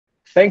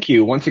Thank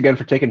you once again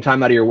for taking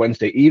time out of your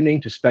Wednesday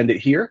evening to spend it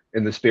here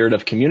in the spirit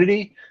of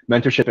community,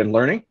 mentorship, and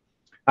learning.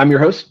 I'm your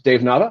host, Dave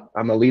Nava.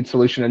 I'm a lead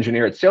solution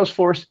engineer at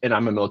Salesforce, and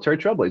I'm a military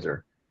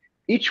trailblazer.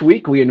 Each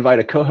week, we invite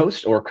a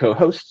co-host or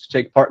co-hosts to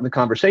take part in the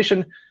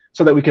conversation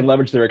so that we can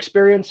leverage their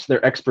experience,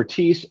 their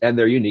expertise, and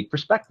their unique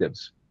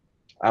perspectives.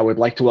 I would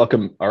like to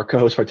welcome our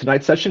co-host for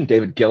tonight's session,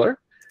 David Giller.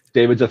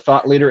 David's a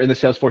thought leader in the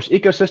Salesforce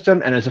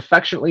ecosystem and is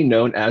affectionately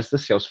known as the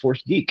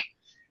Salesforce Geek.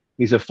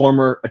 He's a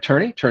former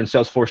attorney turned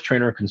Salesforce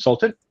trainer and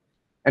consultant,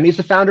 and he's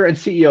the founder and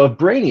CEO of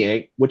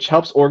Brainiate, which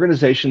helps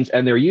organizations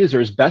and their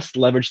users best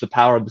leverage the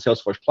power of the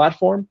Salesforce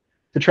platform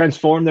to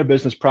transform their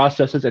business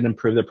processes and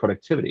improve their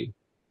productivity.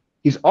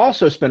 He's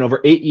also spent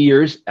over 8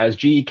 years as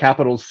GE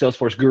Capital's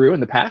Salesforce guru in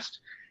the past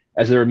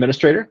as their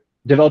administrator,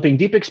 developing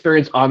deep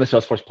experience on the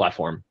Salesforce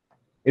platform.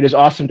 It is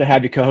awesome to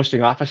have you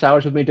co-hosting Office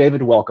Hours with me,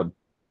 David. Welcome.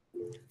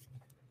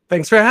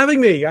 Thanks for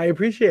having me. I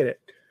appreciate it.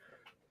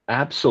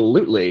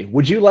 Absolutely.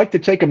 Would you like to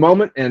take a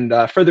moment and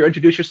further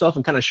introduce yourself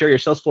and kind of share your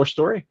Salesforce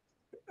story?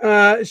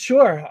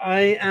 Sure.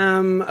 I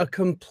am a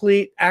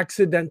complete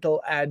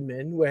accidental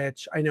admin,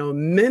 which I know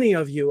many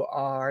of you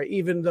are,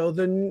 even though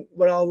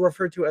what I'll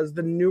refer to as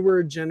the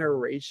newer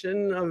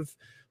generation of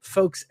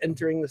folks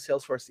entering the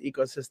Salesforce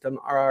ecosystem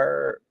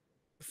are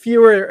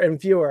fewer and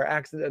fewer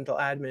accidental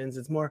admins.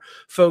 It's more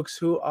folks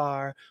who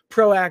are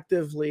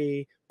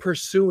proactively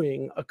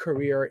pursuing a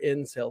career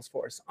in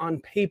Salesforce. On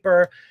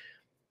paper,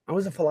 I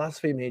was a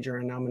philosophy major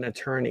and I'm an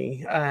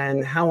attorney,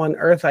 and how on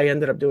earth I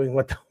ended up doing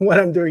what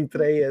I'm doing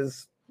today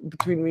is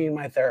between me and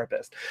my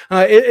therapist.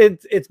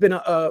 It's been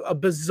a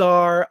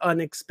bizarre,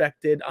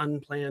 unexpected,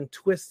 unplanned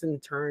twists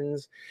and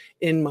turns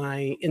in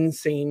my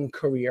insane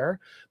career.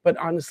 But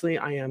honestly,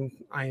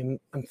 I'm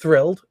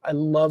thrilled. I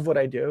love what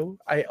I do.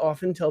 I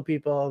often tell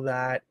people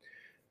that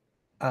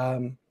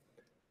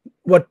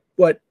what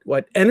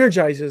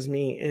energizes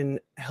me in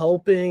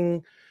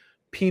helping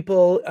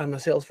people on the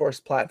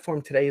Salesforce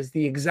platform today is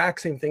the exact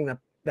same thing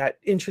that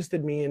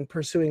interested me in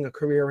pursuing a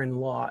career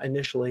in law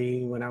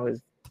initially when I was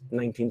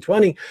 19,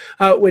 20,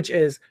 which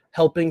is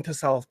helping to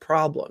solve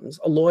problems.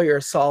 A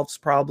lawyer solves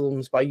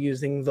problems by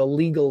using the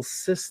legal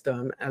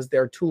system as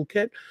their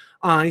toolkit.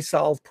 I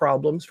solve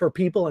problems for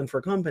people and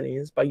for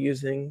companies by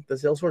using the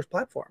Salesforce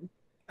platform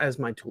as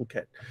my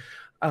toolkit.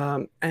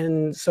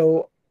 And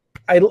so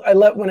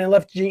when I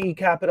left GE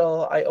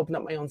Capital, I opened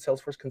up my own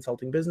Salesforce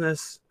consulting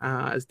business,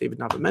 as David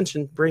Nava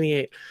mentioned,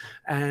 Brainiate,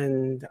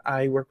 and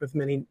I work with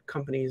many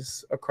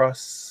companies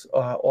across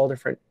all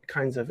different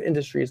kinds of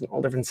industries and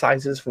all different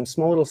sizes, from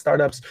small little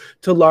startups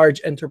to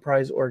large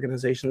enterprise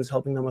organizations,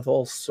 helping them with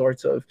all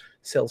sorts of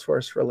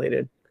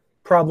Salesforce-related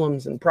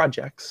problems and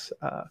projects.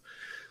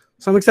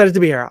 So I'm excited to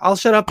be here. I'll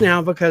shut up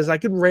now because I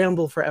could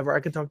ramble forever. I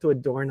could talk to a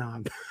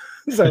doorknob.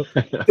 So,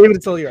 David,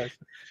 it's all yours.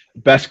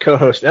 Best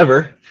co-host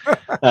ever.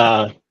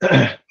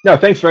 No,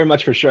 thanks very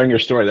much for sharing your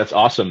story. That's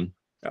awesome.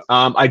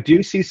 I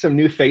do see some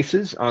new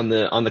faces on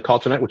the call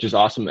tonight, which is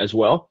awesome as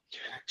well.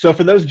 So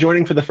for those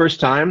joining for the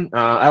first time,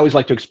 I always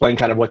like to explain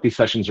kind of what these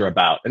sessions are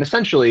about. And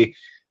essentially,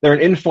 they're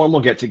an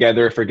informal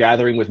get-together for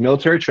gathering with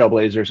military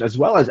trailblazers as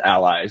well as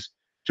allies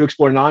to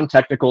explore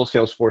non-technical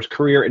Salesforce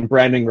career and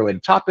branding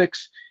related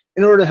topics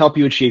in order to help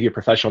you achieve your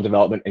professional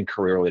development and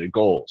career-related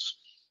goals.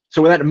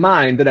 So with that in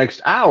mind, the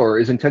next hour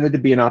is intended to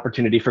be an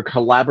opportunity for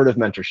collaborative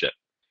mentorship.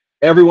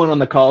 Everyone on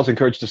the call is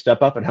encouraged to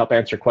step up and help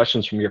answer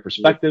questions from your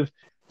perspective,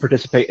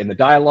 participate in the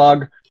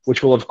dialogue,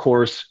 which will, of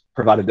course,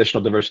 provide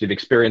additional diversity of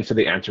experience to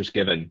the answers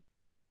given.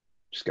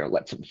 Just going to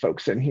let some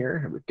folks in here.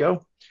 Here we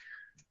go.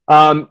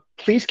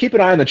 Please keep an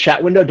eye on the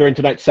chat window during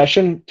tonight's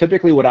session.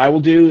 Typically, what I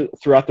will do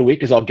throughout the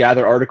week is I'll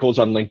gather articles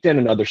on LinkedIn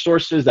and other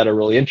sources that are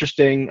really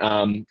interesting,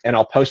 and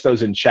I'll post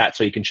those in chat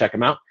so you can check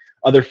them out.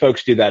 Other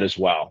folks do that as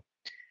well.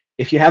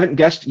 If you haven't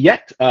guessed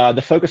yet,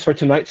 the focus for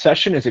tonight's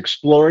session is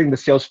exploring the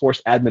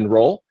Salesforce admin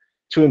role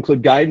to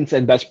include guidance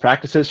and best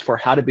practices for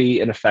how to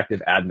be an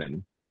effective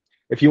admin.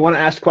 If you want to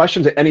ask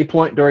questions at any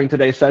point during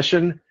today's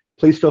session,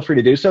 please feel free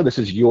to do so. This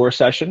is your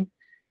session.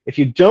 If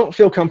you don't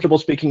feel comfortable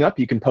speaking up,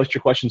 you can post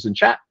your questions in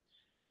chat,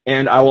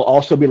 and I will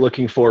also be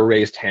looking for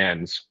raised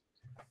hands.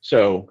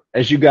 So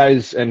as you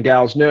guys and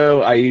gals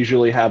know, I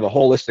usually have a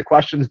whole list of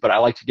questions, but I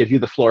like to give you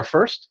the floor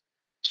first.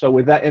 So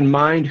with that in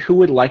mind, who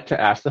would like to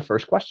ask the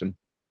first question?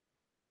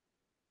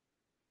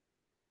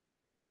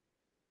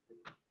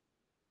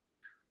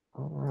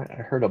 All right, I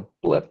heard a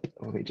blip.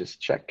 Let me just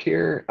check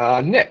here.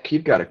 Nick,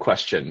 you've got a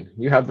question.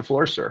 You have the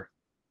floor, sir.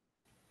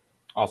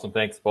 Awesome.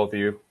 Thanks, both of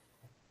you.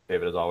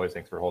 David, as always,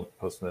 thanks for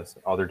hosting this.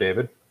 Other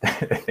David,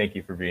 thank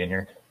you for being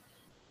here.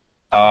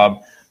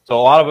 So a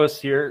lot of us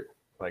here,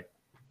 like,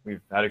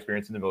 we've had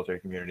experience in the military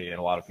community, and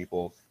a lot of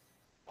people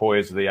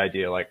poise the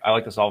idea, like, I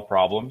like to solve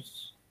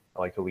problems. I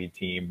like to lead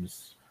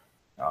teams.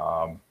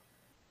 I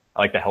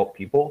like to help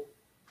people.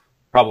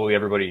 Probably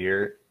everybody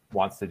here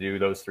wants to do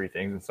those three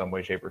things in some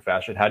way, shape, or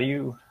fashion. How do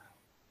you,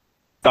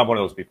 I'm one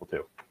of those people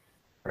too,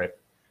 right?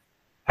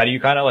 How do you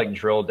kind of like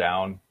drill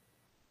down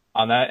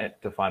on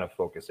that to find a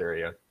focus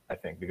area, I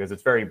think, because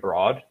it's very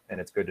broad and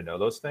it's good to know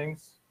those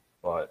things,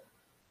 but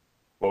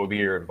what would be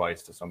your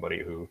advice to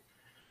somebody who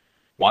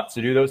wants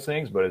to do those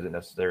things, but isn't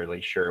necessarily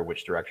sure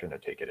which direction to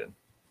take it in?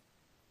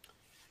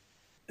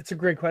 It's a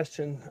great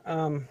question.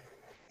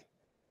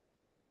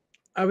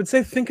 I would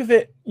say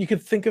you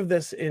could think of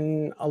this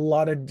in a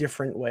lot of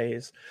different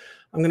ways.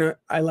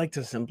 I like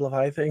to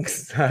simplify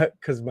things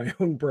because my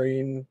own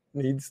brain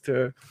needs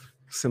to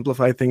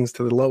simplify things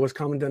to the lowest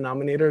common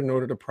denominator in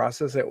order to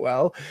process it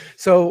well.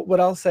 So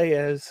what I'll say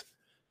is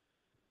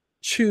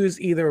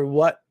choose either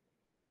what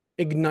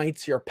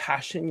ignites your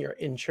passion, your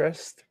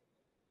interest,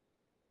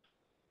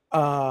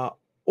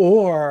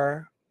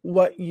 or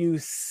what you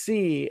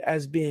see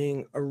as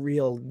being a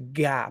real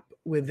gap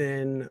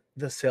within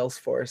the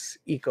Salesforce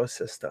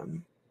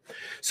ecosystem.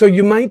 So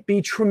you might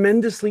be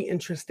tremendously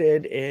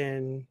interested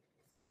in,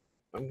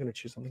 I'm going to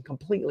choose something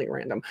completely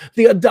random,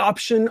 the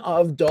adoption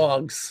of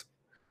dogs.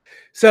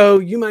 So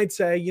you might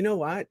say, you know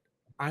what?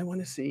 I want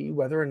to see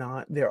whether or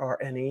not there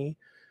are any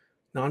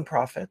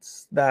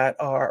nonprofits that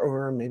are,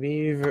 or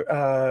maybe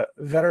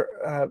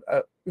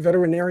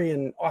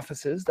veterinarian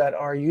offices that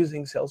are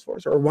using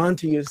Salesforce or want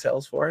to use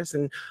Salesforce,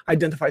 and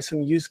identify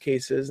some use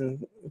cases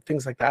and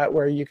things like that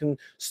where you can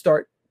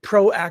start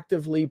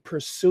proactively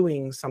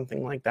pursuing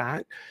something like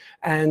that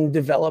and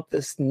develop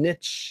this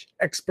niche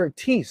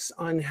expertise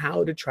on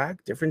how to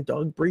track different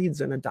dog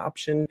breeds and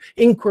adoption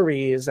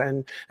inquiries,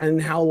 and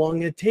how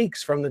long it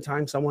takes from the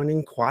time someone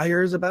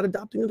inquires about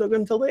adopting a dog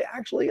until they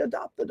actually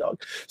adopt the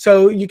dog.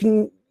 So you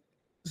can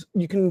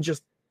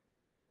just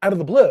out of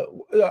the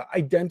blue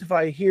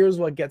identify, here's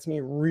what gets me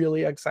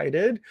really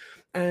excited,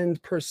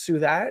 and pursue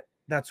that.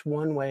 That's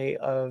one way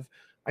of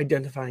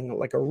identifying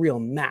like a real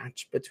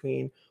match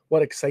between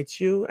what excites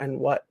you and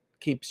what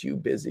keeps you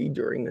busy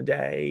during the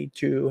day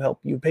to help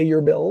you pay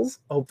your bills,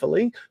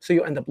 hopefully, so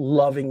you end up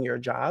loving your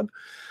job.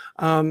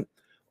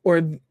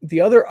 Or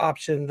the other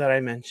option that I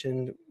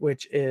mentioned,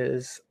 which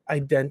is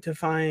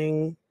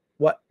identifying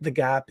what the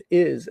gap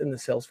is in the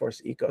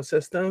Salesforce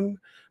ecosystem,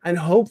 and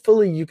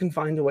hopefully you can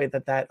find a way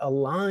that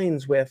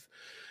aligns with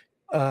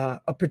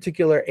a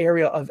particular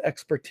area of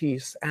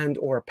expertise and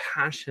or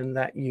passion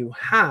that you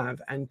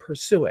have, and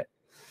pursue it.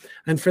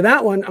 And for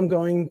that one, I'm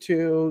going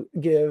to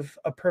give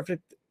a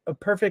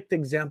perfect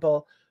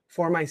example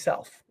for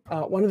myself.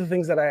 One of the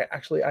things that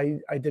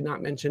I did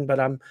not mention, but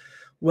I'm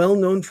well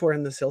known for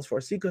in the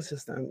Salesforce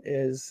ecosystem,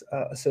 is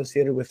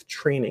associated with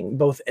training,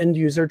 both end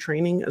user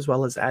training as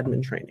well as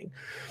admin training.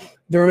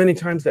 There are many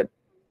times that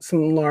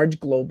some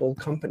large global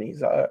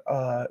companies,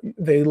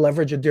 they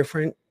leverage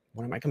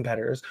one of my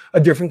competitors, a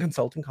different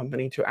consulting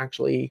company to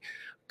actually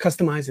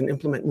customize and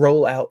implement,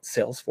 roll out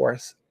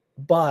Salesforce.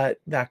 But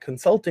that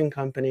consulting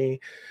company,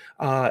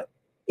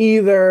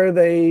 either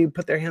they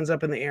put their hands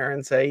up in the air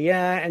and say,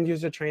 yeah, end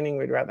user training,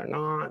 we'd rather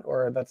not,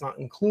 or that's not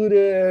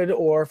included,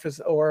 or for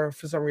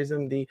some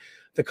reason the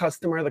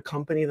customer, the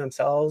company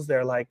themselves,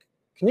 they're like,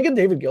 can you get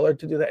David Giller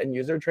to do the end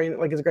user training?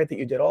 Like, it's great that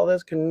you did all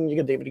this. Can you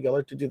get David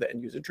Giller to do the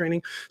end user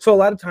training? So a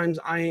lot of times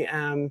I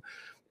am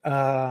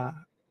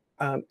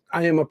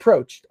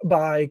approached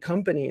by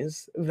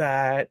companies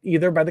that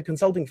either by the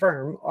consulting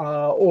firm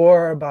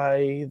or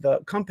by the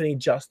company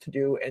just to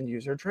do end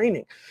user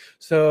training.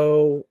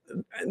 So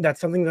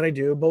that's something that I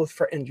do both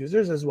for end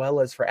users as well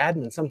as for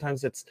admin.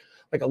 Sometimes it's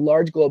like a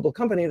large global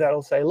company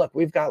that'll say, look,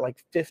 we've got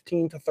like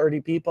 15 to 30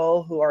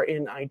 people who are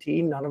in IT.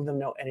 None of them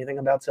know anything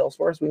about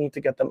Salesforce. We need to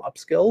get them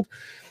upskilled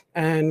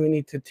and we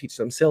need to teach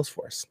them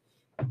Salesforce.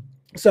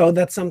 So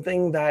that's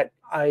something that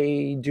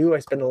I do. I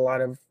spend a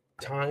lot of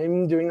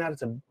time doing that.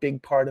 It's a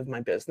big part of my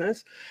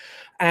business.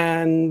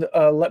 And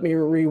let me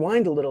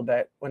rewind a little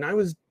bit. When I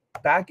was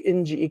back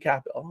in GE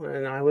Capital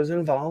and I was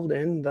involved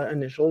in the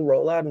initial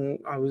rollout, and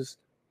I was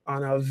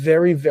on a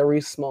very,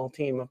 very small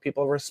team of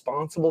people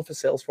responsible for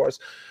Salesforce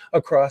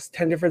across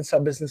 10 different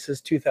sub-businesses,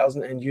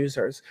 2,000 end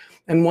users.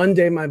 And one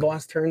day my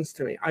boss turns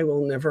to me. I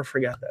will never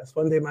forget this.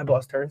 One day my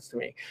boss turns to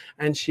me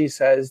and she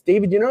says,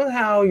 David, you know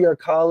how your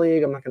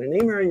colleague, I'm not going to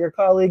name her, your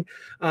colleague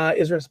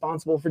is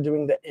responsible for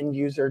doing the end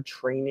user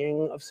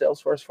training of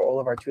Salesforce for all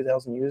of our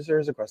 2,000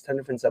 users across 10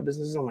 different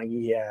sub-businesses? I'm like,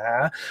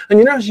 yeah. And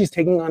you know how she's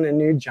taking on a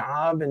new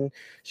job and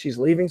she's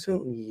leaving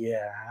soon?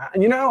 Yeah.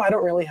 And you know, I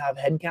don't really have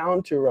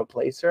headcount to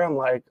replace her. I'm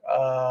like,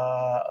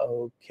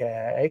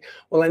 okay,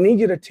 well, I need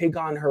you to take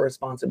on her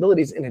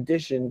responsibilities in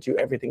addition to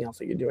everything else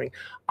that you're doing.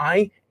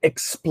 I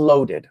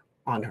exploded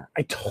on her.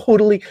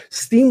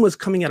 Steam was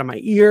coming out of my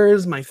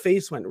ears. My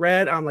face went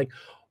red. I'm like,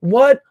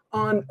 what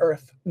on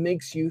earth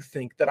makes you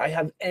think that I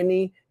have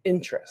any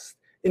interest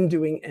in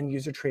doing end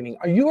user training?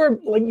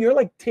 You're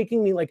like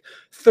taking me like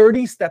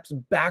 30 steps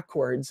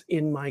backwards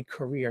in my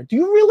career. Do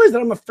you realize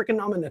that I'm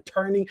an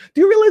attorney?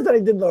 Do you realize that I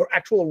did the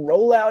actual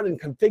rollout and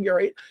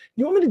configure?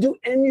 You want me to do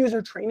end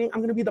user training? I'm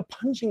going to be the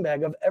punching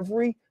bag of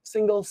every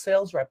single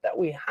sales rep that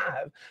we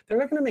have. They're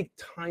not going to make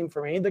time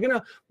for me. They're going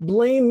to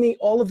blame me.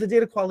 All of the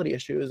data quality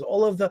issues,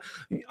 all of the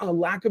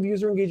lack of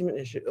user engagement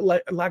issues,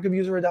 lack of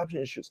user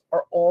adoption issues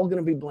are all going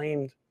to be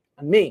blamed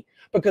on me,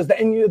 because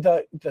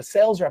the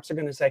sales reps are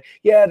going to say,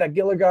 yeah, that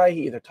Giller guy,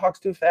 he either talks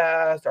too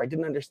fast, or I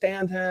didn't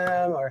understand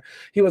him, or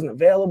he wasn't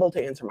available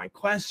to answer my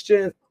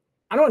question.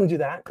 I don't want to do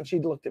that. And she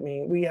looked at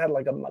me. We had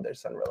like a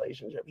mother-son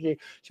relationship.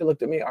 She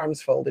looked at me,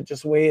 arms folded,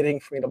 just waiting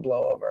for me to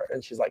blow over.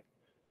 And she's like,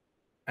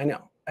 I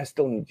know, I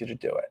still need you to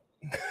do it.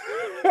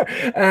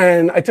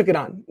 And I took it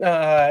on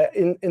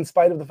in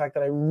spite of the fact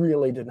that I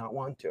really did not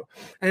want to.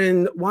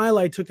 And while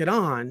I took it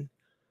on,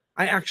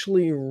 I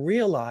actually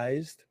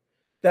realized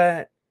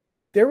that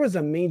there was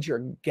a major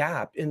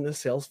gap in the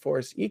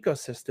Salesforce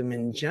ecosystem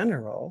in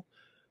general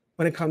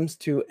when it comes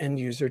to end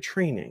user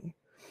training.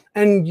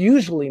 And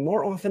usually,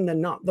 more often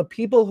than not, the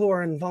people who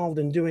are involved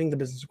in doing the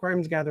business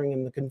requirements gathering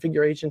and the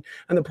configuration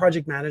and the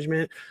project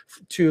management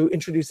to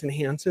introduce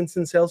enhancements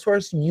in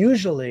Salesforce,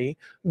 usually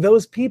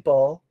those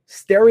people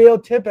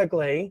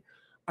stereotypically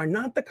are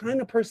not the kind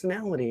of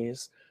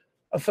personalities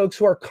of folks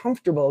who are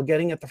comfortable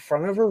getting at the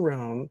front of a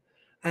room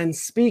and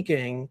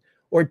speaking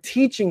or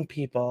teaching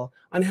people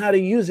on how to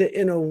use it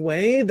in a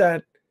way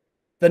that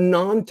the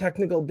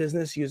non-technical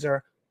business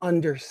user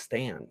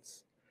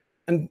understands.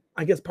 And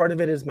I guess part of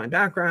it is my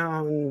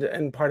background,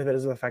 and part of it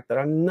is the fact that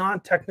I'm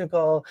not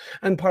technical,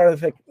 and part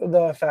of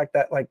the fact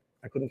that like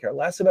I couldn't care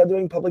less about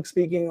doing public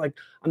speaking. Like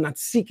I'm not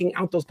seeking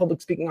out those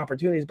public speaking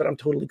opportunities, but I'm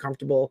totally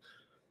comfortable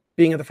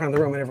being at the front of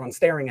the room and everyone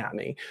staring at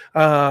me.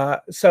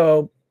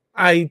 So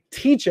I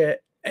teach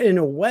it in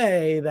a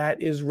way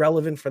that is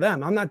relevant for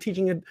them. I'm not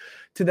teaching it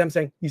to them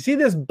saying, you see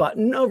this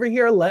button over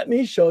here? Let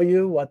me show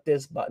you what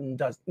this button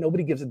does.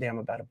 Nobody gives a damn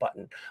about a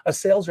button. A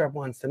sales rep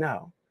wants to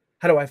know,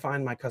 how do I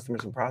find my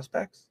customers and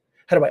prospects?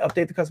 How do I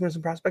update the customers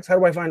and prospects? How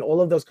do I find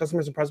all of those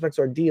customers and prospects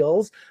or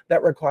deals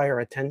that require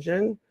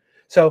attention?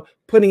 So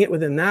putting it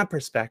within that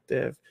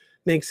perspective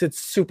makes it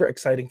super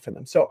exciting for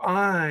them. So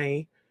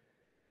I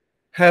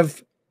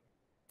have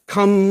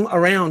come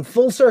around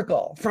full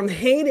circle from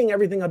hating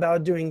everything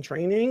about doing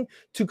training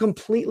to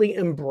completely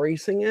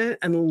embracing it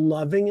and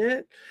loving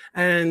it.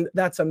 And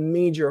that's a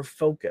major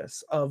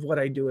focus of what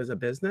I do as a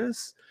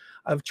business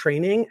of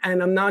training.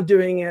 And I'm not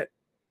doing it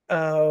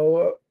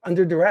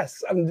under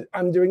duress.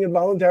 I'm doing it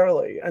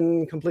voluntarily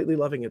and completely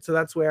loving it. So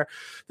that's where,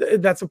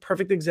 that's a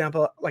perfect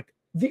example. Like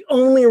the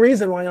only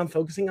reason why I'm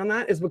focusing on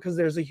that is because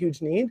there's a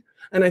huge need.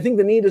 And I think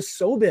the need is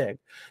so big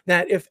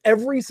that if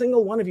every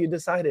single one of you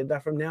decided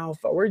that from now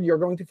forward, you're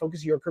going to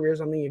focus your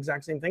careers on the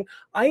exact same thing,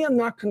 I am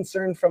not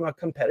concerned from a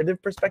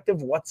competitive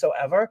perspective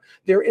whatsoever.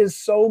 There is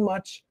so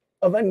much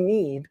of a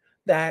need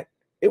that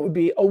it would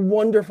be a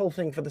wonderful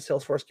thing for the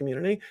Salesforce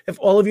community if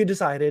all of you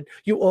decided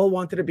you all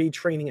wanted to be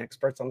training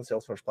experts on the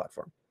Salesforce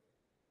platform.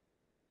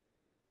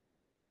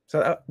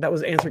 So that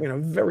was answering in a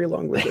very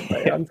long-winded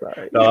way. I'm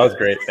sorry. No, that was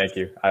great. Thank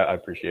you. I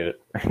appreciate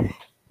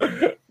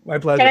it. My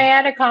pleasure. Can I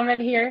add a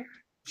comment here?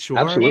 Sure.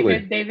 Absolutely.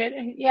 David.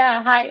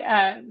 Yeah,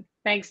 hi.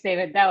 Thanks,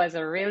 David. That was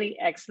a really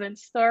excellent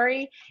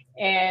story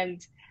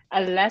and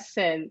a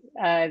lesson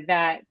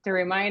that to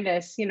remind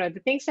us, you know,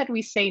 the things that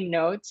we say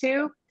no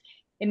to,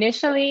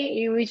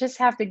 initially, we just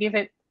have to give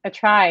it a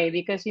try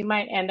because you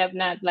might end up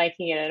not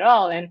liking it at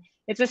all. And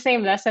it's the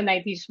same lesson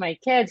I teach my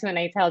kids when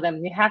I tell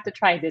them you have to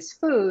try this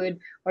food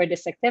or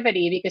this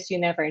activity because you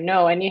never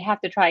know, and you have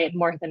to try it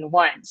more than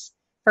once.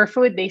 For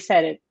food, they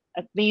said it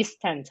at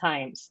least 10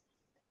 times.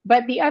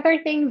 But the other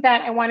thing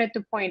that I wanted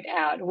to point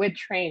out with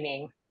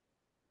training,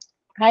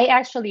 I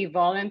actually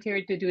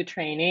volunteered to do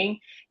training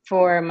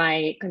for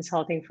my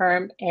consulting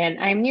firm, and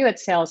I'm new at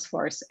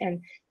Salesforce.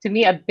 And to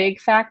me, a big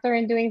factor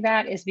in doing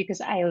that is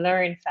because I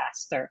learn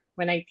faster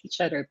when I teach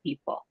other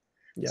people.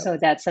 Yep. So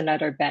that's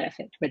another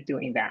benefit with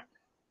doing that.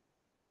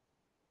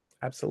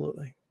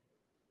 Absolutely.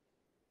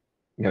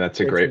 Yeah, that's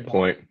a great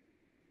point.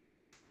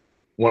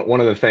 One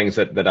of the things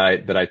that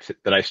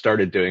I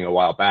started doing a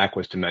while back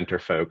was to mentor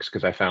folks,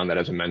 because I found that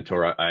as a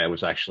mentor, I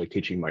was actually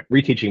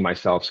reteaching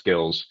myself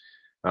skills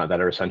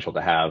that are essential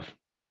to have.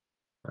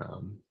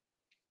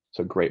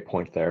 So great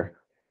point there.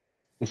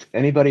 Does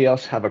anybody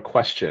else have a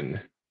question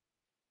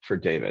for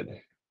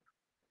David?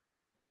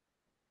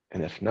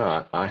 And if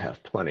not, I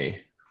have plenty.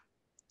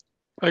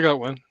 I got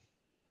one.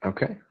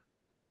 Okay.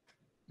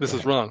 This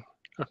is Ron.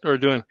 How are you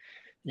doing?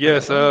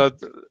 Yes.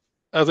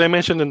 As I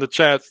mentioned in the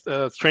chat,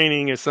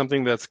 training is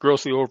something that's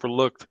grossly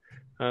overlooked.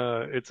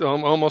 It's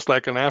almost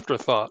like an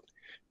afterthought.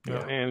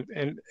 Yeah.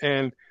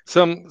 And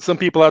some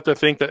people out there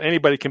think that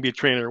anybody can be a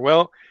trainer.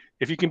 Well,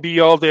 if you can be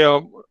all day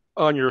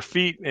on your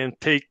feet and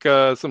take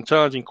some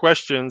challenging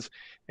questions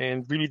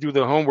and really do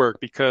the homework,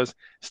 because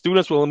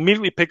students will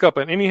immediately pick up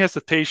on any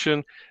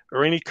hesitation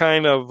or any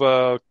kind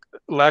of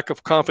lack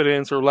of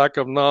confidence or lack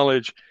of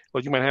knowledge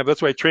what you might have.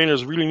 That's why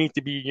trainers really need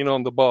to be, you know,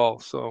 on the ball.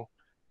 So.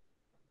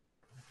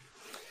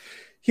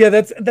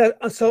 Yeah,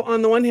 so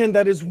on the one hand,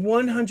 that is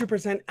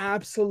 100%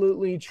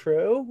 absolutely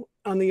true.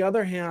 On the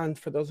other hand,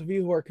 for those of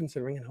you who are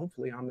considering, and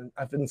hopefully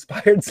I've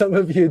inspired some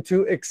of you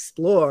to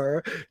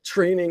explore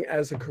training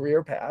as a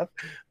career path,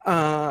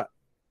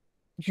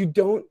 you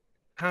don't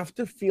have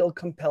to feel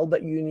compelled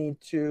that you need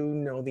to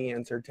know the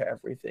answer to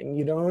everything.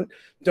 You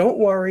don't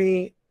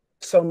worry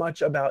so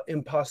much about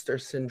imposter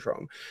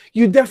syndrome.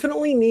 You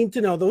definitely need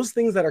to know those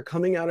things that are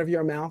coming out of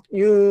your mouth.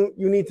 You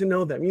need to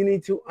know them. You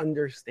need to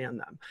understand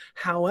them.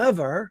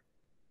 However,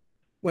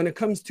 when it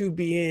comes to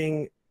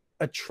being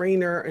a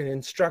trainer, an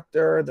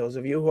instructor, those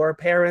of you who are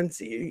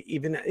parents,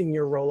 even in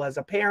your role as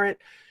a parent,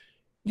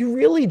 you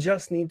really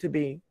just need to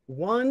be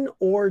 1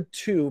 or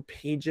 2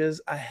 pages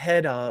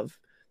ahead of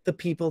the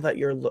people that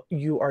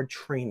you are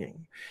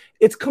training.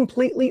 It's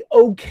completely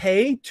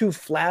okay to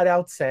flat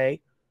out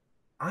say,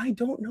 I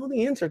don't know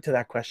the answer to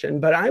that question,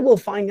 but I will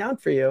find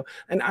out for you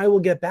and I will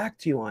get back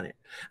to you on it.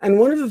 And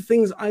one of the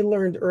things I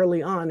learned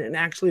early on, and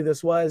actually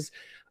this was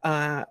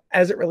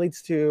as it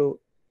relates to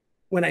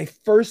when I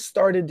first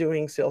started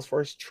doing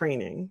Salesforce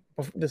training,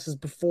 this is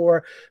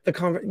before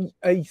the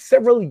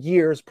several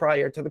years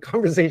prior to the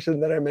conversation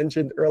that I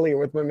mentioned earlier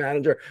with my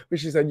manager, where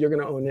she said, you're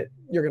going to own it.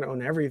 You're going to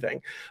own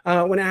everything.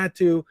 When I had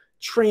to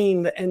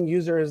train the end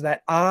users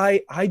that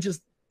I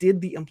just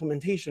did the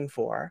implementation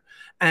for,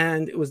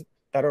 and it was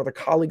that other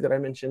colleague that I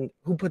mentioned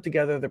who put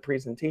together the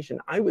presentation,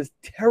 I was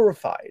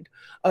terrified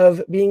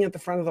of being at the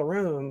front of the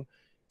room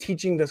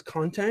teaching this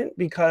content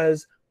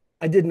because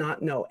I did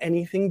not know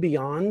anything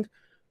beyond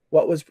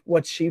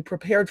what she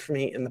prepared for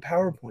me in the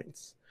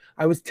PowerPoints.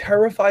 I was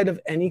terrified of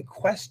any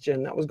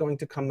question that was going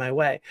to come my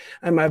way.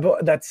 And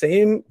that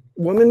same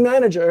woman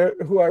manager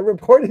who I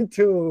reported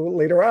to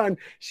later on,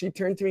 she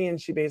turned to me and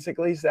she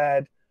basically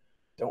said,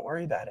 don't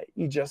worry about it.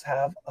 You just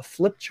have a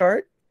flip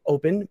chart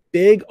open,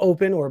 big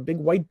open, or a big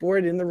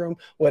whiteboard in the room,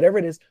 whatever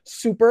it is,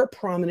 super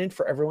prominent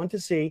for everyone to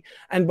see.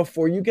 And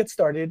before you get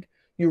started,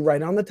 you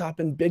write on the top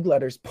in big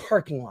letters,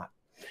 parking lot.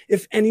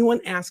 If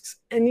anyone asks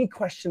any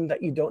question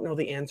that you don't know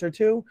the answer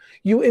to,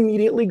 you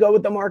immediately go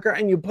with the marker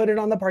and you put it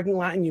on the parking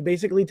lot and you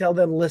basically tell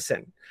them,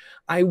 listen,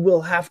 I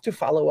will have to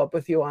follow up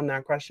with you on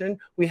that question.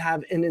 We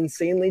have an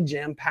insanely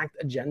jam-packed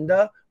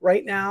agenda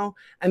right now,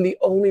 and the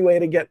only way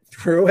to get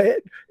through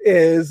it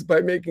is by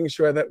making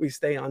sure that we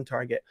stay on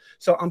target.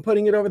 So I'm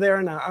putting it over there,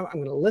 and I'm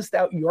going to list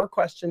out your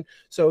question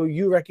so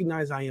you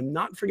recognize I am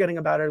not forgetting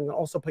about it. I'm going to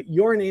also put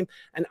your name,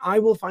 and I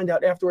will find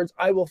out afterwards.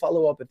 I will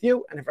follow up with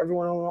you, and if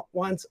everyone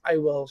wants, I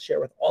will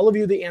share with all of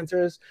you the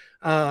answers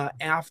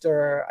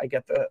after I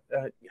get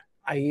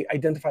I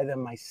identify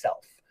them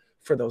myself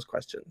for those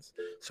questions.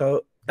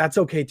 So that's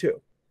okay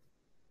too.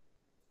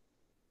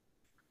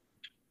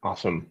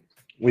 Awesome.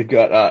 We've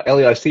got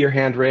Elliot, I see your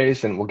hand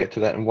raised, and we'll get to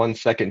that in 1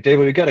 second.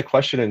 David, we've got a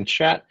question in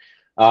chat,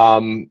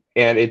 and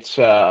it's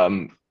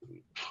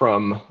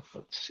from,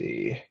 let's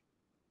see,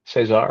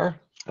 Cesar.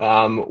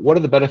 What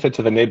are the benefits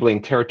of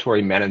enabling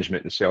territory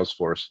management in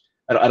Salesforce?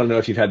 I don't know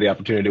if you've had the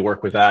opportunity to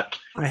work with that.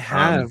 I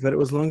have, but it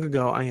was long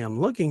ago. I am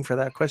looking for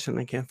that question.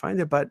 I can't find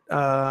it, but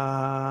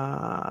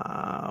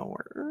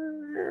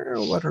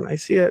why don't I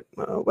see it?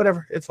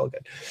 Whatever, it's all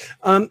good.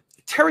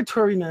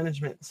 Territory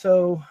management.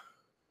 So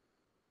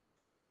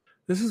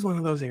this is one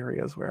of those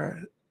areas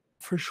where,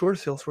 for sure,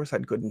 Salesforce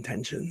had good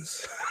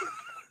intentions,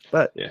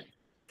 but yeah.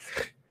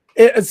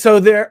 So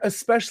there,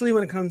 especially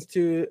when it comes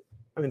to,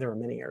 I mean, there are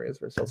many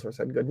areas where Salesforce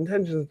had good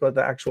intentions, but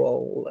the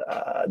actual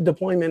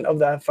deployment of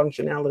that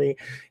functionality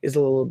is a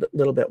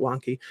little bit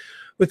wonky.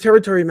 With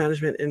territory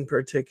management in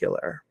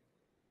particular,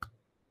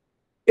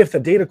 if the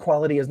data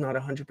quality is not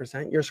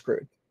 100%, you're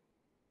screwed.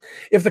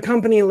 If the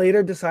company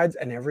later decides,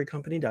 and every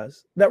company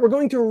does, that we're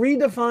going to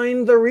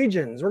redefine the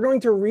regions, we're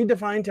going to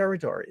redefine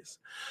territories.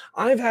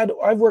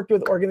 I've worked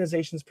with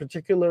organizations,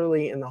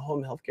 particularly in the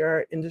home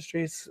healthcare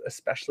industries,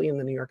 especially in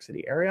the New York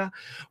City area,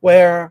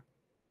 where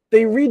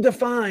they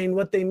redefine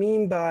what they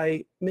mean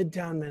by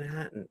Midtown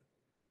Manhattan.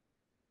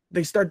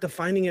 They start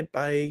defining it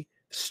by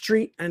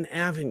street and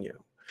avenue.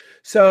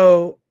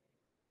 So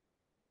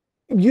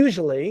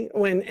usually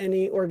when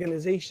any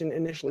organization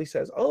initially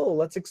says, oh,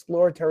 let's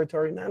explore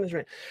territory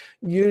management,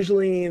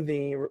 usually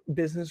the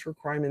business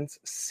requirements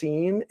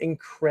seem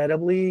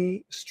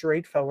incredibly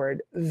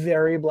straightforward,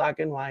 very black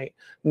and white,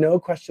 no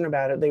question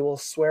about it. They will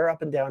swear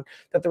up and down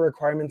that the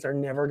requirements are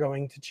never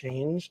going to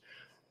change.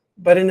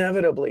 But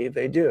inevitably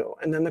they do.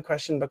 And then the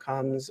question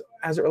becomes,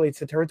 as it relates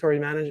to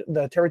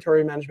the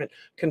territory management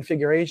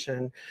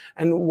configuration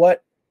and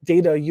what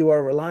data you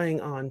are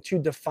relying on to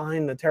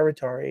define the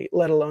territory,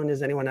 let alone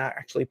is anyone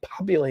actually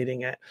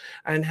populating it,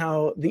 and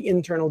how the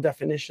internal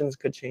definitions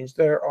could change.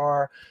 There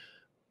are,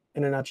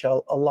 in a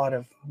nutshell, a lot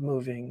of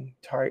moving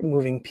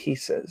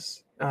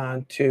pieces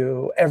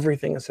to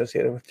everything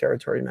associated with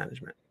territory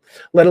management.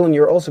 Let alone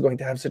you're also going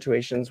to have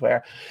situations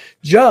where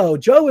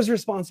Joe is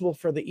responsible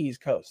for the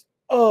East Coast.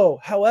 Oh,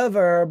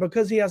 however,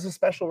 because he has a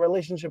special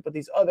relationship with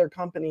these other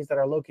companies that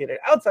are located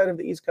outside of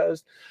the East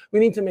Coast,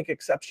 we need to make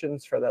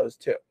exceptions for those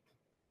too.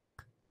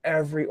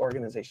 Every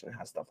organization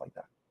has stuff like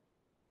that.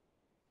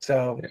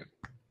 So yeah.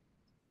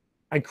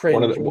 I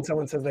cringe when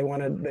someone says they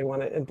want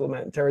to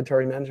implement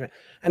territory management,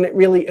 and it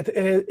really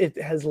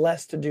it has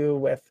less to do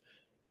with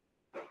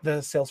the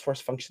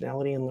Salesforce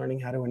functionality and learning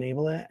how to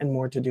enable it, and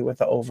more to do with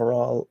the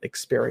overall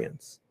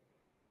experience.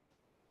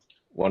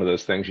 One of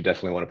those things you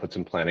definitely want to put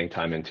some planning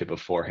time into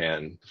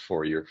beforehand,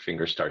 before your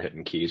fingers start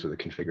hitting keys with a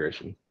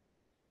configuration.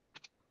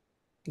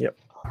 Yep.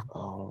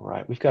 All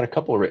right, we've got a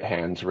couple of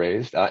hands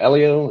raised.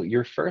 Elio,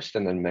 you're first,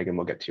 and then Megan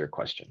will get to your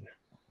question.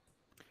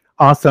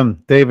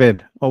 Awesome,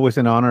 David. Always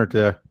an honor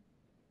to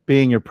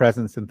be in your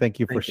presence, and thank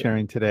you for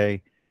sharing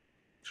today.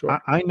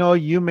 Sure. I know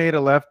you made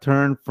a left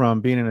turn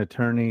from being an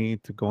attorney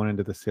to going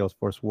into the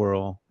Salesforce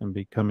world and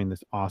becoming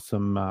this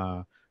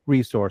awesome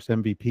resource,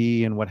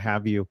 MVP, and what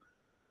have you.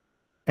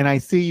 And I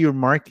see your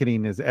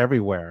marketing is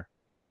everywhere.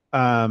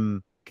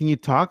 Can you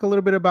talk a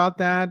little bit about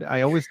that?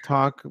 I always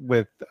talk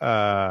with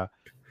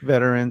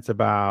veterans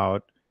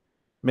about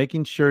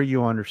making sure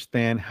you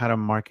understand how to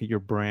market your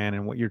brand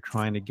and what you're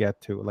trying to get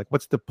to. Like,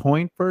 what's the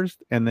point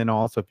first? And then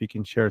also, if you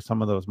can share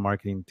some of those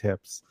marketing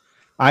tips.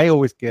 I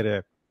always get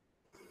a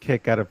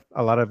kick out of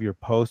a lot of your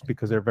posts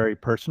because they're very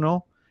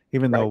personal,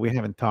 even though we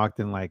haven't talked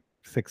in like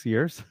 6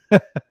 years.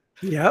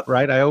 Yep.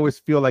 Right. I always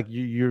feel like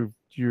your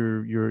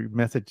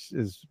message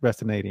is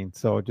resonating.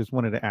 So I just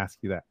wanted to ask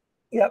you that.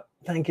 Yep.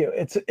 Thank you.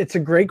 It's a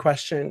great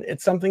question.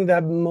 It's something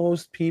that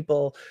most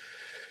people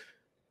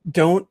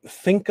don't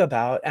think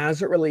about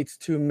as it relates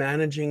to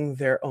managing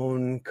their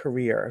own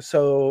career.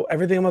 So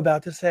everything I'm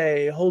about to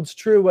say holds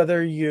true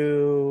whether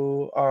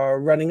you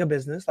are running a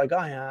business like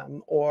I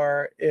am,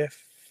 or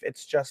if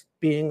it's just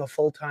being a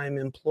full-time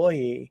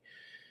employee.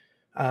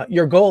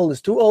 Your goal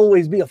is to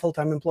always be a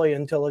full-time employee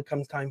until it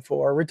comes time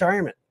for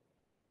retirement,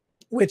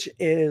 which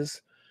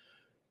is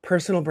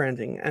personal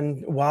branding.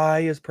 And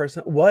what is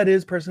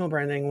personal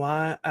branding?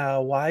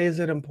 Why is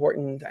it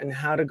important, and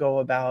how to go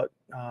about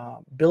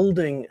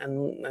building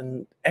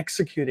and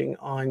executing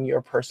on your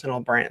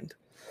personal brand.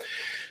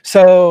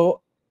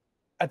 So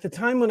at the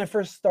time when I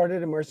first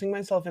started immersing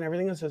myself in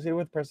everything associated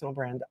with personal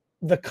brand,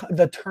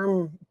 the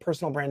term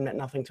personal brand meant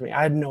nothing to me.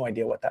 I had no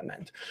idea what that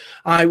meant.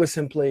 I was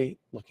simply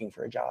looking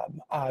for a job.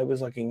 I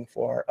was looking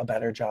for a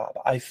better job.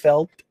 I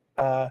felt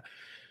I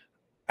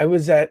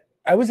was at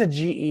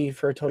GE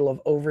for a total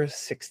of over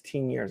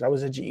 16 years. I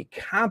was at GE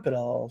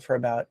Capital for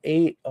about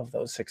 8 of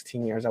those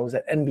 16 years. I was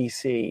at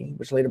NBC,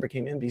 which later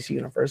became NBC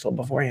Universal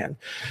beforehand.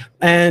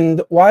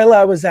 And while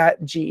I was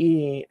at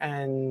GE,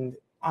 and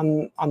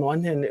on the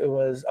one hand, it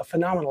was a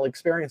phenomenal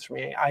experience for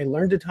me. I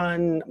learned a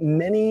ton.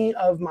 Many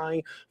of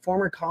my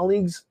former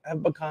colleagues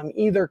have become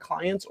either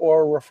clients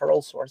or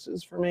referral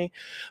sources for me.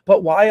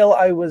 But while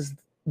I was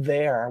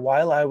there,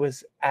 while I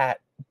was at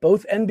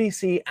both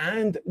NBC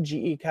and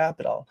GE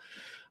Capital,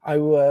 I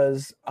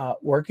was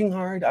working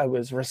hard. I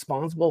was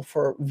responsible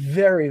for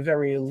very,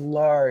 very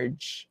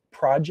large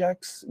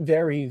projects,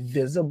 very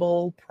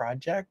visible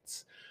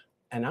projects.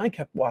 And I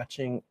kept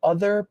watching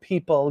other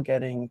people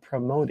getting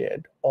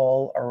promoted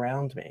all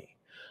around me.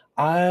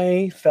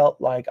 I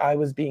felt like I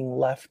was being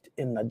left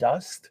in the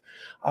dust.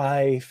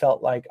 I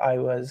felt like I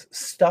was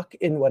stuck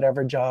in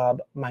whatever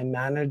job my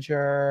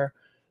manager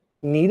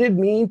needed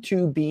me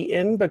to be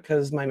in,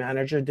 because my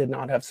manager did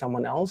not have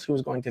someone else who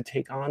was going to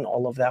take on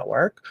all of that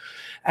work.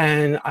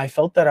 And I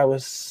felt that I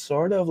was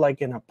sort of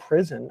like in a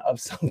prison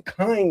of some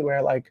kind,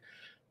 where like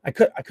I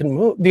couldn't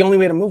move. The only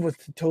way to move was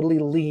to totally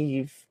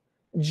leave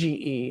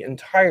GE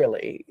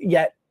entirely.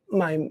 Yet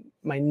my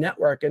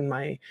network and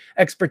my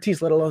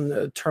expertise, let alone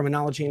the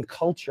terminology and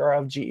culture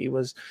of GE,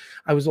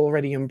 I was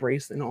already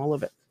embraced in all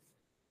of it.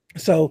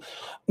 So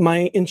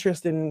my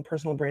interest in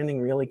personal branding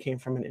really came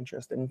from an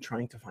interest in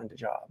trying to find a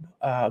job,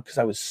 because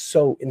I was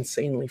so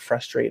insanely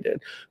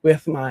frustrated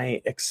with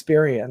my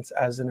experience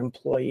as an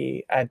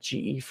employee at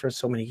GE for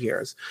so many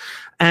years.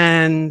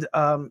 And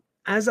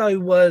as I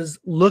was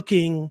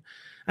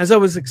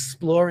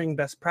exploring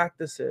best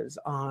practices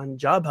on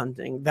job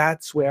hunting,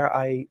 that's where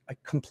I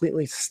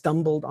completely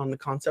stumbled on the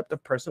concept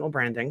of personal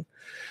branding.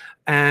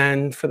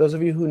 And for those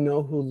of you who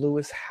know who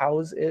Lewis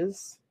Howes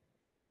is,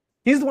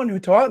 he's the one who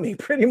taught me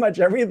pretty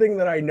much everything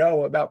that I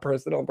know about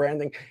personal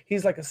branding.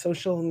 He's like a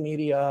social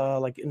media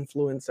like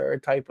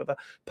influencer type with a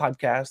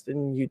podcast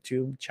and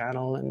YouTube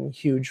channel and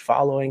huge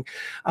following.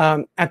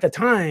 At the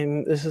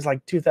time, this is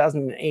like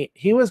 2008,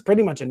 he was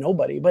pretty much a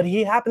nobody, but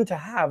he happened to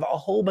have a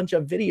whole bunch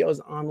of videos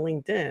on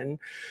LinkedIn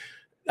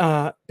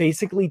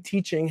basically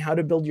teaching how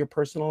to build your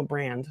personal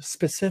brand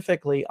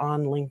specifically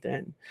on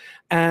LinkedIn.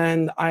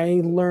 And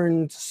I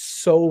learned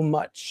so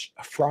much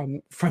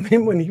from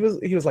him when he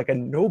was like a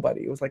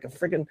nobody. It was like a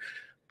freaking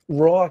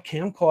raw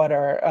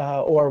camcorder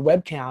or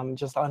webcam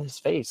just on his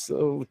face.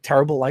 So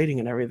terrible lighting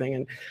and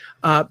everything.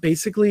 And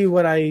basically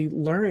what I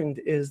learned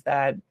is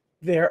that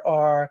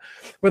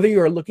whether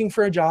you're looking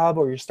for a job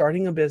or you're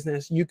starting a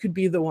business, you could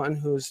be the one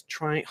who's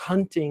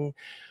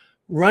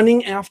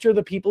running after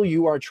the people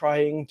you are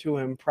trying to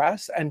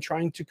impress and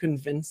trying to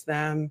convince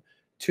them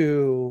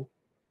to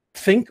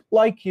think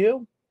like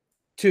you,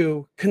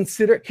 to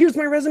consider, here's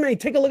my resume,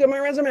 take a look at my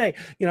resume,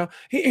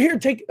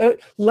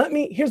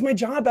 here's my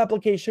job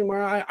application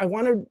where I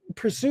want to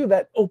pursue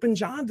that open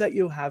job that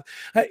you have.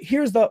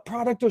 Here's the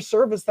product or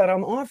service that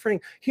I'm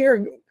offering.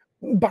 Here,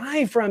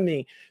 buy from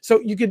me. So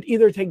you could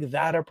either take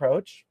that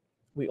approach.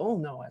 We all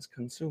know as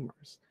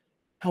consumers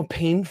how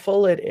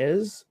painful it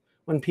is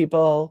when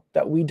people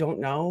that we don't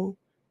know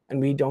and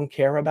we don't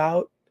care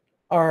about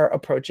are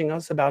approaching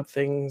us about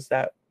things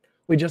that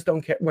we just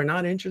don't care, we're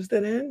not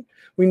interested in,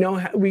 we know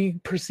how, we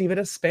perceive it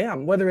as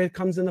spam, whether it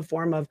comes in the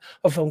form of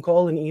a phone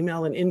call, an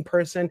email, an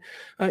in-person,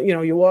 you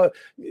know,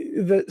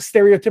 the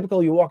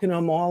stereotypical, you walk into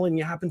a mall and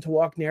you happen to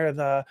walk near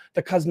the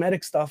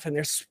cosmetic stuff and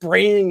they're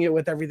spraying you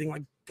with everything,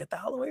 like, get the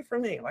hell away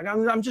from me. Like,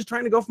 I'm just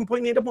trying to go from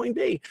point A to point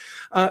B.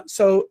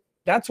 So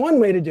that's one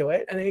way to do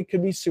it. And it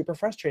could be super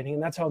frustrating.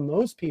 And that's how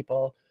most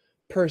people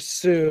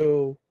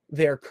pursue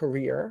their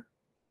career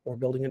or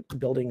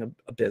building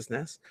a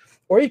business.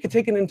 Or you could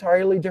take an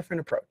entirely different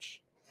approach,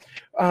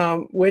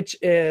 which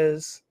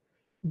is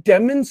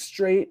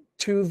demonstrate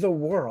to the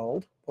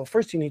world. Well,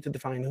 first you need to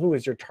define who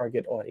is your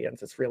target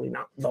audience. It's really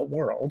not the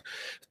world.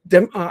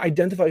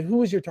 Identify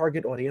who is your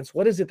target audience.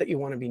 What is it that you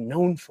want to be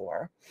known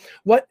for?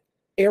 What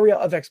area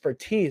of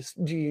expertise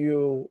do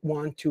you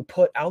want to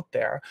put out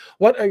there?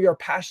 What are your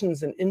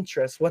passions and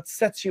interests? What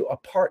sets you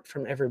apart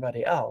from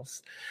everybody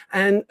else?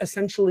 And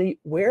essentially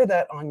wear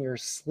that on your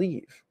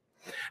sleeve.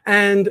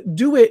 And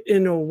do it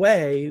in a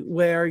way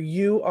where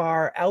you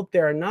are out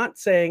there not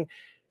saying,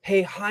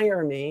 hey,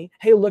 hire me.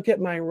 Hey, look at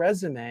my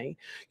resume.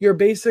 You're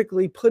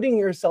basically putting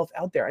yourself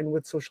out there. And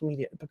with social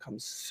media, it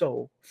becomes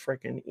so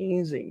freaking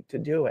easy to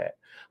do it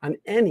on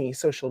any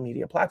social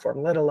media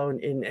platform, let alone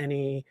in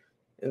any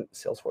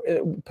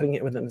Salesforce, putting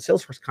it within the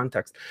Salesforce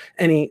context,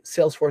 any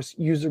Salesforce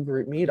user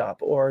group meetup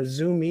or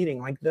Zoom meeting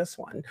like this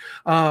one,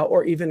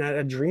 or even at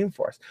a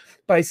Dreamforce,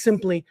 by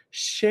simply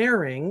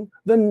sharing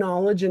the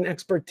knowledge and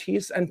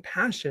expertise and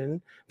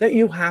passion that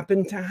you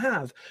happen to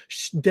have,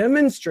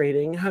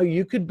 demonstrating how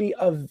you could be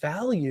of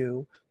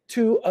value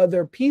to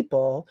other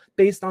people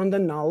based on the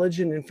knowledge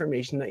and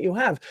information that you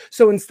have.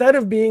 So instead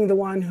of being the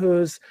one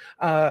who's,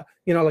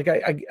 you know, like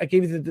I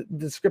gave you the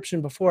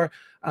description before,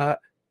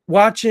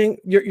 watching,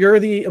 you're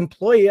the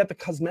employee at the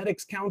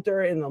cosmetics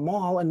counter in the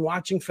mall and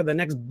watching for the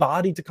next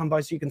body to come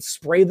by so you can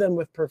spray them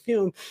with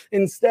perfume.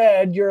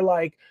 Instead, you're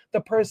like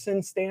the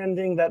person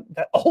standing, that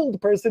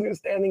old person who's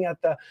standing at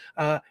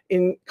the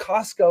in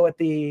Costco at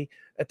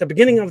the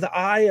beginning of the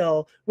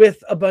aisle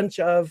with a bunch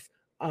of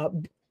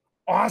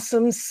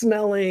awesome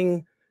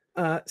smelling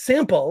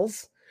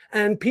samples,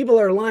 and people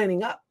are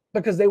lining up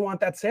because they want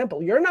that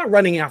sample. You're not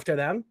running after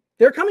them.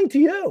 They're coming to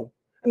you,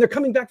 and they're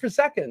coming back for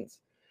seconds.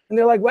 And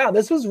they're like, wow,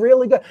 this was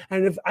really good.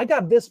 And if I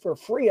got this for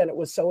free and it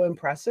was so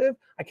impressive,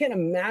 I can't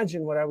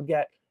imagine what I would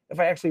get if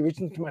I actually reached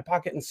into my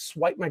pocket and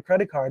swiped my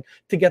credit card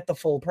to get the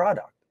full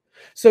product.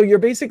 So you're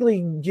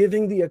basically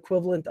giving the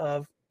equivalent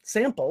of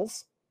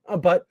samples,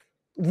 but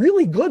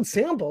really good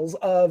samples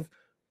of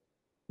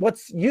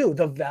what's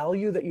the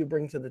value that you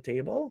bring to the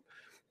table,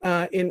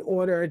 in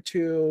order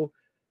to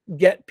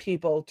get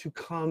people to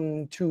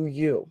come to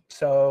you.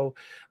 So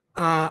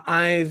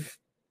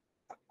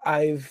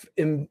I've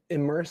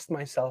immersed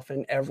myself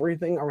in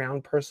everything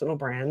around personal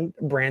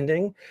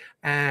branding,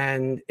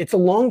 and it's a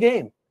long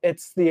game.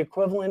 It's the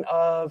equivalent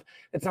of,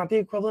 it's not the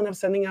equivalent of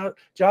sending out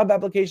job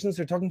applications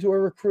or talking to a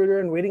recruiter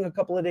and waiting a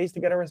couple of days to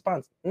get a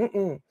response.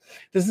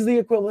 This is the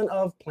equivalent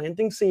of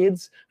planting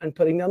seeds and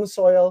putting down the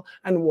soil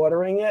and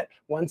watering it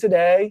once a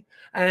day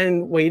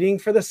and waiting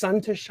for the sun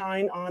to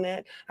shine on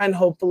it. And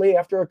hopefully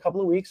after a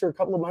couple of weeks or a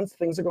couple of months,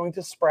 things are going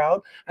to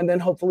sprout. And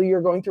then hopefully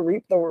you're going to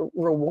reap the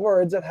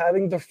rewards of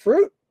having the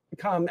fruit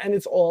come, and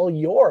it's all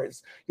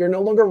yours. You're no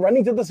longer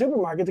running to the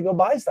supermarket to go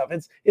buy stuff.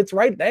 It's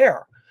right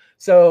there.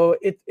 So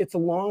it's a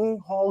long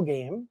haul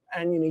game,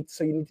 and you need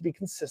to be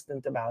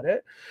consistent about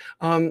it.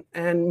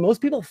 And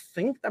most people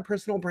think that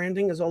personal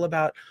branding is all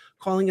about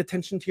calling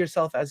attention to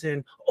yourself, as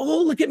in,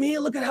 oh, look at me,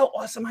 look at how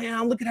awesome I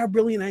am, look at how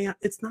brilliant I am.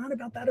 It's not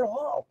about that at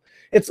all.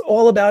 It's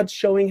all about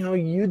showing how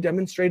you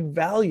demonstrate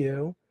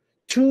value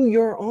to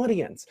your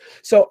audience.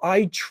 So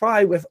I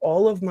try with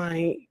all of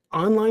my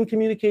online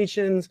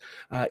communications,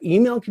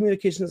 email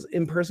communications,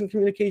 in-person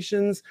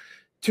communications,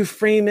 to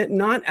frame it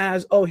not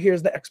as, oh,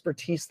 here's the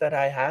expertise that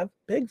I have.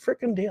 Big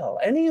freaking deal.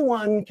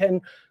 Anyone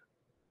can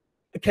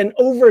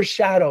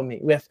overshadow me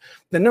with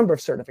the number of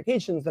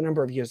certifications, the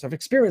number of years of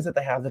experience that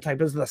they have,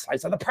 the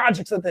size of the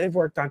projects that they've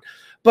worked on.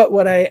 But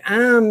what I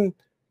am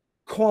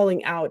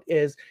calling out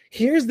is,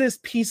 here's this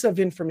piece of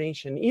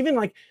information, even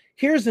like,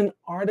 here's an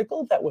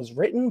article that was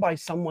written by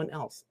someone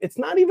else. It's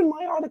not even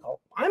my article.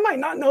 I might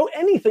not know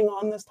anything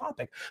on this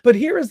topic, but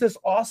here is this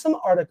awesome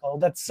article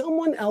that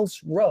someone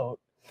else wrote.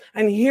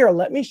 And here,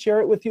 let me share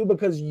it with you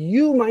because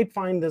you might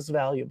find this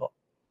valuable.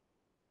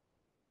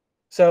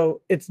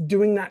 So it's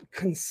doing that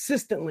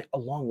consistently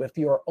along with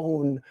your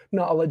own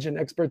knowledge and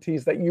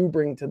expertise that you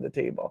bring to the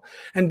table,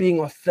 and being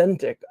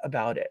authentic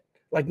about it.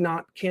 Like,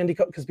 not candy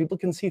coat, because people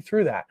can see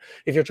through that.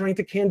 If you're trying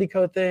to candy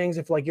coat things,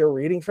 if like you're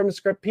reading from a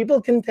script, people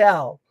can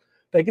tell.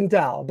 They can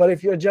tell. But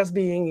if you're just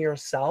being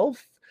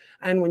yourself,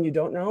 and when you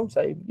don't know,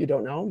 say you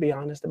don't know, be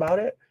honest about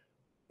it,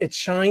 it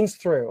shines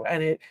through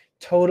and it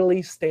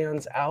totally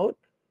stands out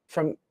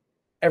from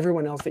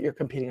everyone else that you're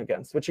competing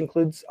against, which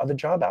includes other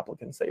job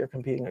applicants that you're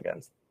competing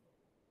against.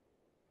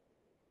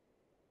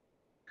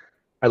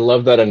 I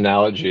love that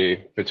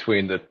analogy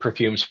between the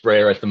perfume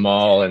sprayer at the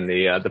mall and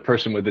the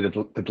person with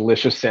the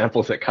delicious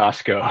samples at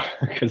Costco,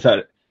 because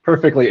that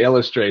perfectly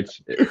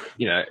illustrates,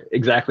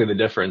 exactly the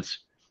difference.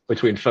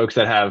 between folks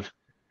that have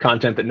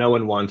content that no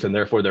one wants and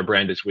therefore their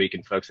brand is weak,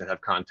 and folks that have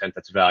content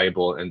that's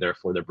valuable and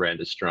therefore their brand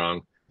is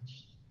strong.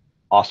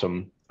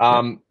 Awesome.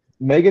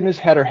 Megan has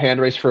had her hand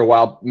raised for a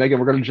while. Megan,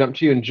 we're going to jump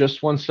to you in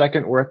just 1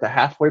 second. We're at the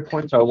halfway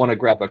point, so I want to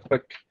grab a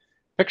quick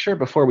picture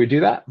before we do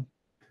that.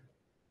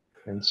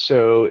 And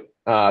so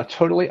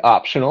totally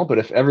optional, but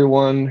if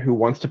everyone who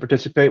wants to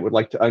participate would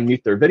like to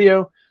unmute their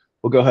video,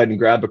 we'll go ahead and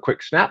grab a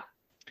quick snap.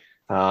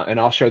 And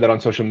I'll share that on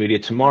social media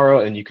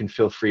tomorrow, and you can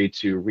feel free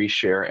to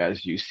reshare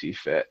as you see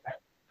fit.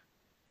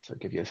 So I'll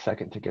give you a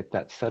second to get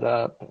that set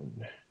up.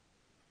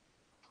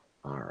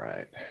 All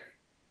right.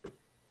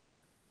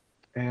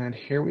 And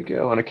here we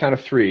go on a count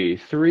of 3.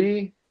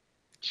 3,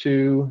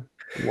 2,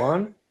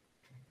 1.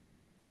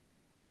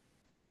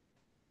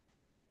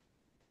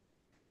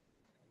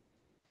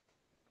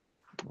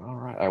 All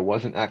right. I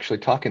wasn't actually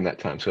talking that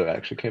time, so it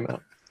actually came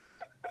out.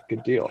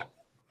 Good deal.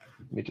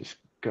 Let me just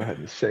go ahead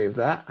and save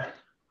that.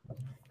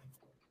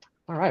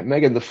 All right,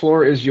 Megan, the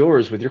floor is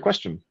yours with your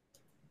question.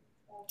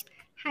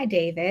 Hi,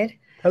 David.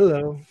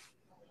 Hello.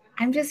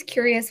 I'm just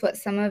curious what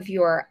some of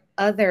your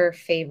other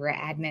favorite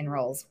admin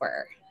roles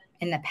were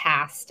in the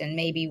past, and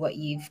maybe what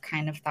you've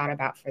kind of thought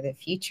about for the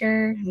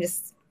future. I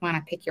just want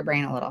to pick your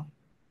brain a little.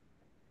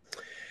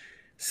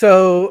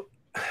 So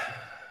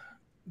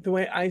the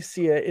way I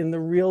see it in the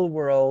real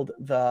world,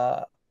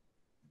 the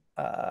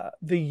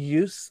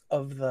use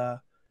of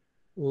the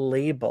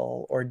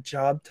label or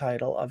job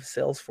title of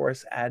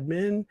Salesforce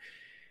admin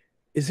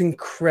is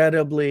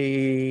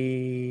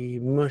incredibly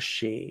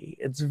mushy.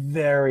 It's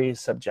very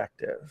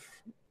subjective.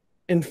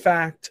 In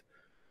fact,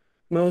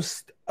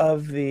 most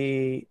of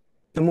the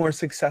more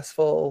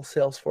successful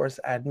Salesforce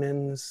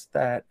admins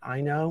that I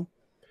know,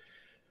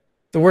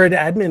 the word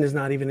admin is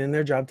not even in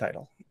their job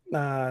title.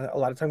 A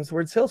lot of times the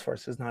word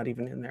Salesforce is not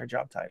even in their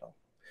job title.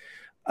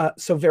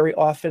 So very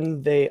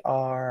often they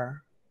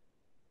are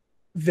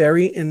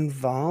very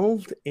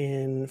involved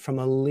in, from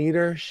a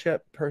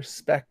leadership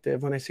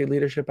perspective. When I say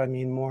leadership, I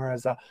mean more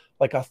as a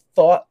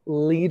thought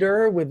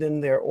leader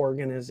within their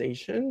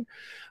organization.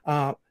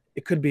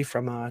 It could be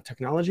from a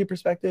technology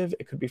perspective.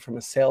 It could be from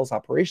a sales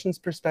operations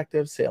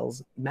perspective,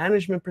 sales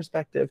management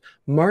perspective,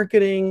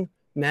 marketing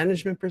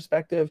management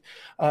perspective.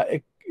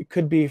 It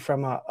could be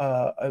from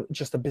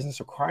just a business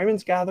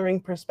requirements gathering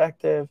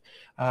perspective,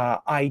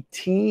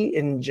 IT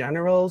in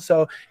general.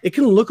 So it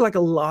can look like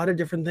a lot of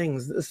different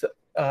things.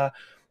 A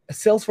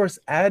Salesforce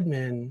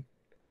admin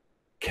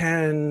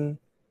can,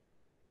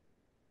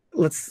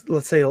 let's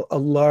say a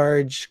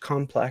large,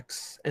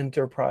 complex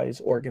enterprise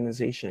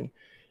organization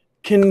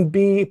can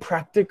be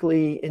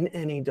practically in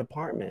any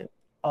department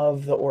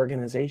of the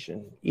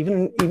organization,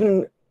 even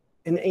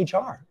in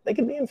HR. They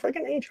could be in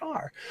freaking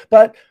HR.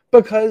 But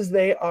because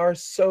they are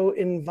so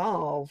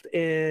involved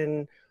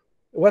in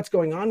what's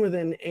going on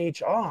within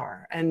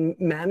HR and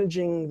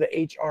managing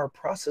the HR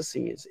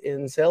processes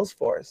in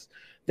Salesforce,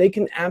 they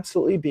can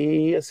absolutely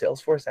be a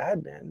Salesforce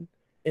admin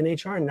in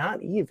HR,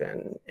 not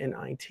even in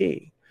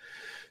IT.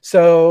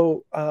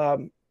 So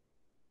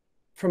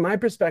from my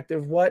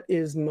perspective, what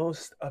is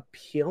most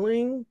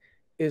appealing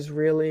is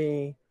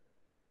really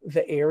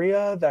the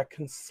area that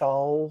can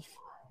solve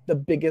the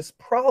biggest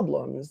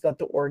problems that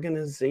the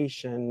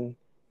organization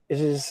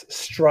is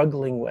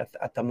struggling with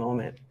at the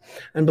moment.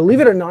 And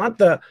believe it or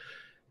not,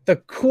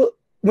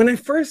 when I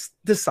first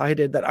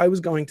decided that I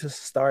was going to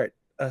start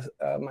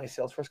my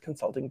Salesforce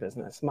consulting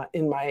business,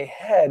 in my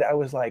head, I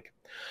was like,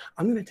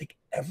 I'm going to take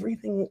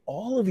everything,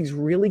 all of these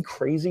really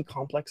crazy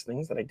complex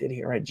things that I did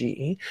here at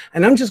GE,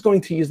 and I'm just going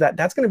to use that.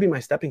 That's going to be my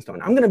stepping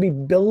stone. I'm going to be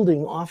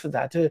building off of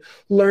that to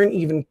learn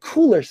even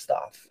cooler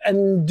stuff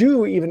and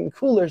do even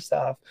cooler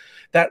stuff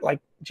that like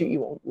GE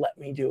won't let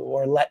me do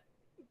or let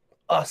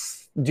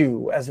us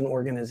do as an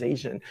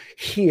organization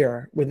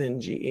here within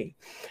GE.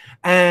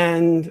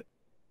 And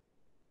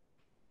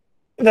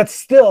that's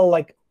still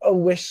like a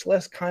wish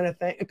list kind of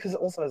thing, because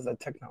also as a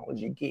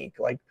technology geek,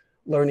 like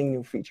learning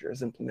new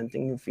features,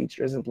 implementing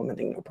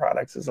new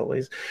products is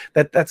always,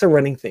 that's a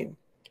running theme.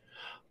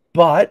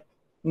 But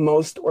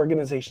most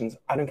organizations,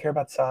 I don't care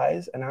about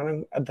size,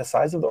 and the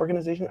size of the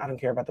organization, I don't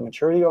care about the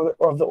maturity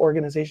of the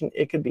organization.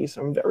 It could be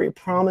some very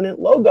prominent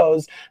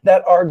logos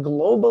that are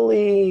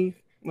globally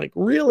like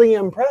really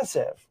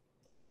impressive.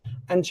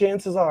 And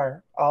chances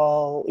are,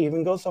 I'll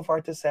even go so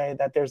far to say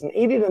that there's an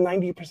 80 to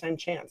 90%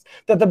 chance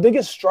that the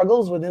biggest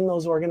struggles within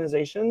those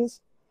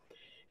organizations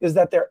is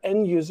that their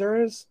end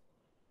users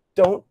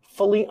don't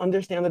fully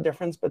understand the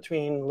difference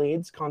between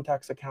leads,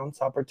 contacts,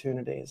 accounts,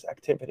 opportunities,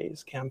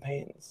 activities,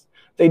 campaigns.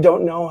 They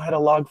don't know how to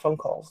log phone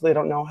calls. They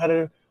don't know how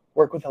to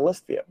work with a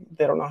list view.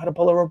 They don't know how to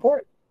pull a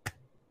report.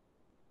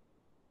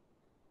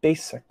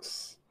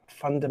 Basics,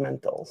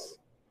 fundamentals.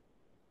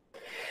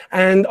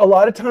 And a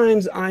lot of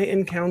times I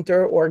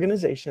encounter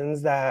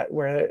organizations that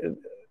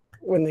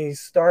when they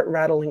start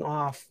rattling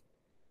off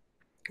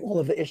all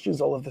of the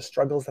issues, all of the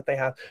struggles that they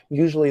have,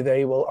 usually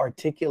they will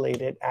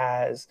articulate it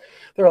as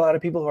there are a lot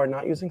of people who are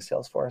not using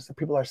Salesforce. The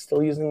people are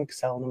still using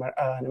Excel, no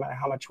matter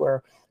how much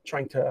we're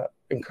trying to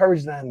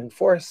encourage them and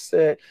force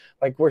it.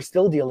 Like, we're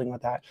still dealing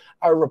with that.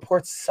 Our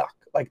reports suck.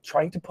 like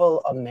trying to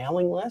pull a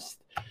mailing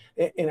list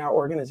in our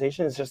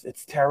organization is just,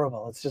 it's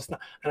terrible. It's just not,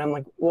 and I'm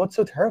like, what's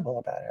so terrible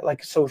about it?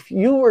 Like, so if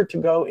you were to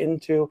go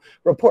into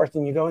reports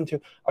and you go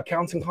into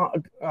accounts and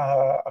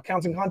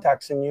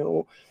contacts and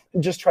you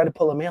just try to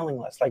pull a mailing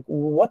list, like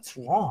what's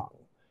wrong?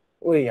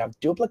 Well, you have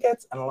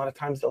duplicates, and a lot of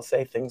times they'll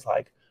say things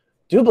like,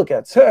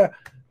 duplicates,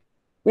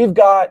 we've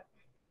got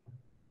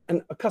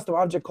a custom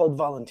object called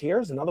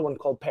volunteers, another one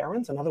called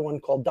parents, another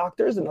one called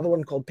doctors, another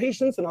one called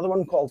patients, another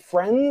one called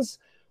friends,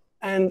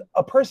 and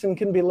a person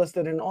can be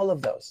listed in all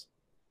of those.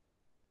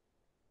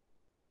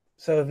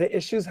 So the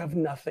issues have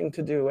nothing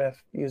to do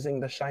with using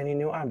the shiny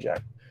new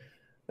object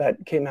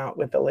that came out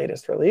with the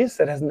latest release.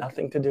 It has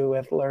nothing to do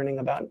with learning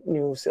about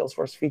new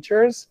Salesforce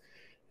features.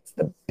 It's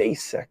the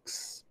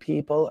basics.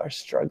 People are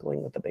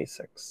struggling with the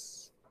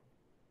basics.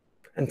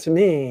 And to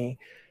me,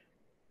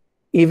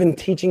 even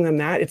teaching them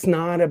that, it's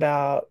not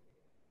about,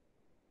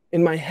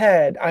 in my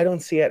head, I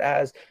don't see it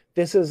as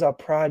this is a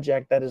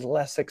project that is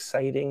less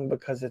exciting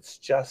because it's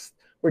just,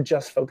 we're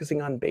just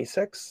focusing on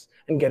basics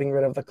and getting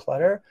rid of the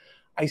clutter.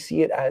 I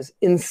see it as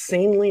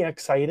insanely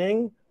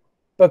exciting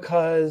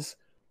because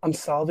I'm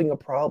solving a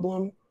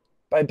problem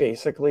by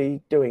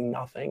basically doing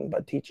nothing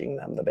but teaching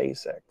them the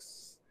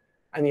basics.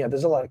 And yeah,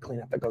 there's a lot of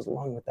cleanup that goes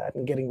along with that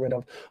and getting rid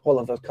of all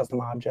of those custom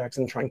objects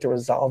and trying to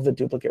resolve the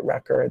duplicate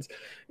records.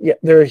 Yeah,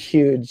 they're a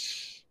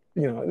huge,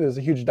 you know, there's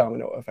a huge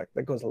domino effect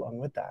that goes along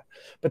with that.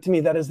 But to me,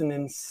 that is an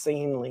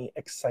insanely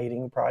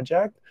exciting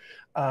project.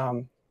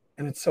 And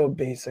it's so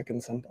basic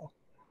and simple.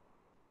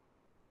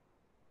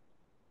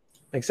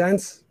 Make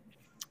sense?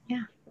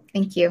 Yeah,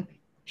 thank you.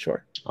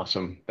 Sure.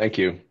 Awesome. Thank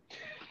you.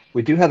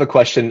 We do have a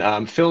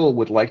question. Phil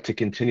would like to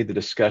continue the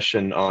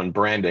discussion on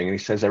branding. And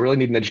he says, I really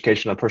need an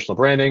education on personal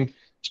branding,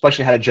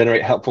 especially how to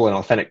generate helpful and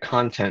authentic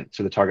content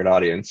to the target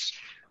audience.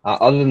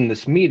 Other than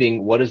this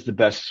meeting, what is the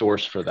best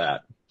source for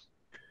that?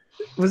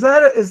 Is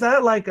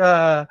that like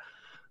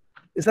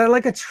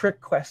a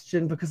trick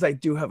question? Because I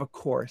do have a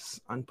course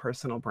on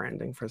personal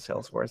branding for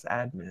Salesforce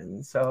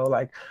Admin. So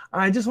like,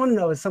 I just want to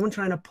know, is someone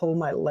trying to pull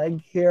my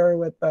leg here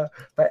with by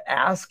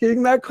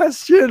asking that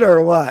question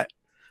or what?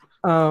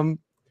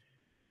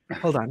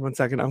 Hold on one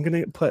second. I'm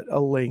going to put a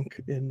link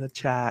in the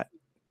chat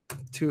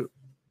to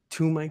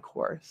my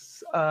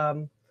course.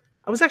 I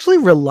was actually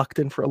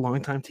reluctant for a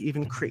long time to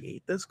even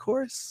create this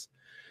course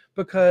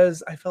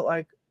because I felt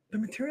like the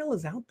material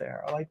is out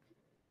there. Like,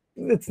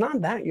 it's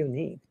not that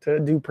unique to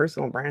do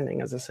personal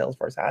branding as a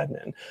Salesforce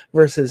admin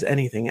versus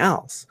anything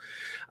else.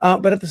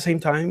 But at the same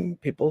time,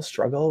 people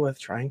struggle with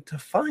trying to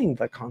find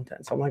the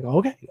content. So I'm like,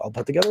 okay, I'll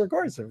put together a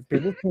course if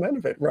people can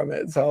benefit from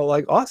it. So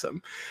like,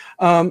 awesome.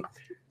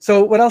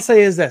 So what I'll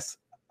say is this,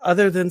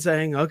 other than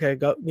saying, okay,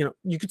 go, you know,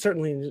 you could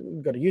certainly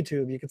go to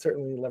YouTube. You could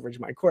certainly leverage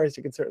my course.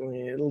 You could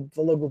certainly,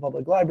 the local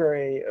public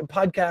library,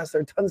 podcasts,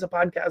 there are tons of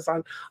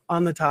podcasts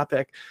on the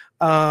topic.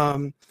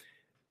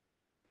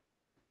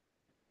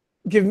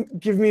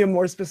 Give me a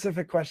more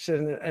specific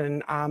question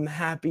and I'm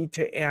happy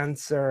to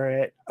answer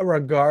it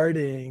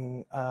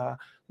regarding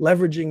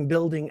leveraging,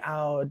 building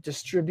out,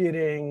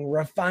 distributing,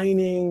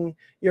 refining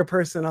your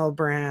personal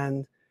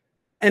brand,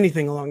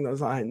 anything along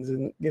those lines,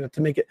 and you know, to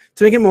make it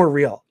more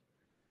real.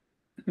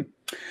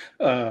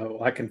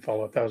 I can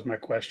follow up. That was my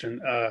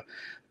question.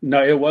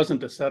 No, it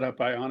wasn't a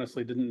setup. I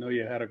honestly didn't know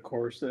you had a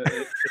course.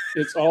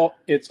 It's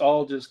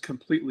all just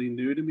completely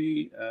new to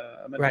me.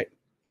 Right.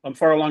 I'm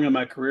far along in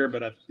my career,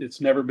 but it's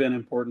never been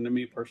important to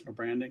me, personal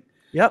branding.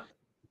 Yep.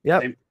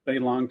 A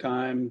long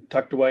time,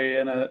 tucked away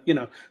in a, you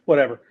know,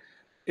 whatever.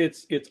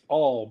 It's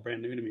all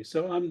brand new to me.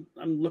 So I'm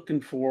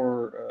looking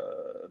for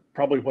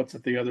probably what's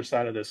at the other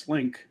side of this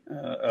link,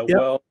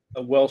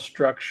 a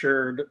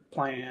well-structured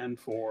plan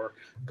for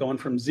going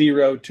from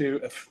zero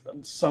to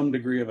some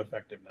degree of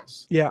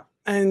effectiveness. Yeah,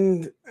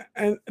 and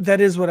that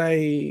is what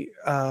I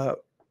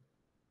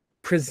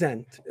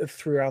present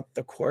throughout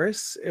the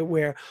course,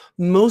 where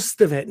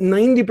most of it,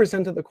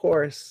 90% of the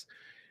course,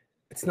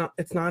 it's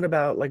not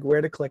about like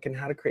where to click and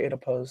how to create a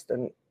post,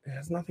 and it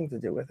has nothing to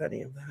do with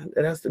any of that.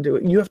 It has to do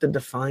with, you have to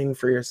define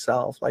for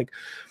yourself, like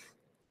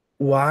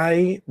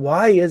why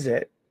is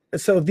it?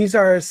 So these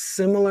are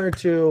similar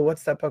to,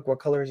 what's that book, What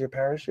Color Is Your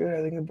Parachute,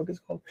 I think the book is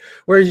called,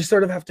 where you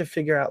sort of have to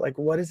figure out like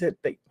what is it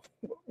that,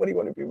 what do you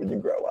want to be when you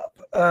grow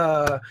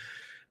up,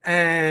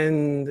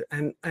 and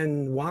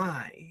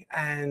why,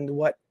 and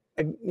what,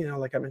 you know,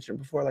 like I mentioned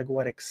before, like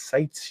what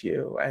excites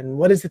you and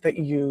what is it that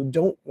you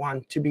don't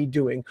want to be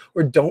doing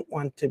or don't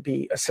want to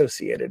be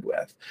associated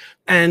with.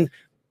 And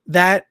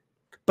that,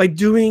 by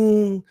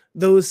doing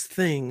those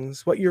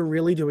things, what you're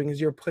really doing is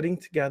you're putting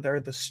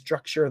together the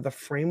structure, the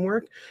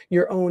framework,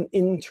 your own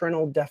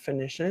internal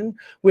definition,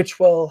 which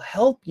will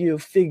help you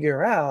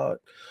figure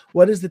out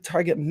what is the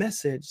target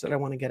message that I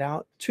want to get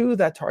out to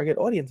that target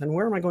audience, and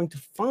where am I going to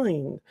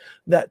find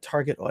that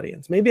target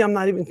audience? Maybe I'm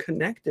not even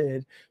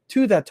connected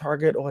to that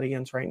target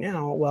audience right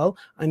now. Well,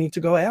 I need to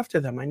go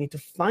after them. I need to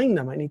find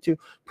them. I need to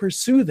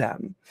pursue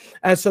them,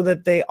 so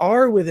that they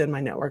are within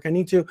my network. I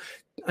need to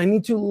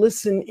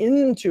listen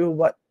into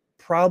what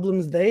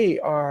problems they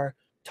are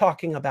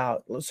talking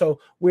about. So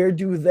where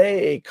do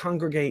they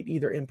congregate,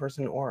 either in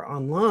person or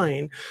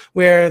online,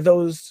 where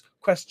those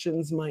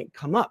questions might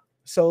come up?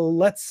 So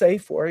let's say,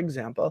 for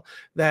example,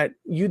 that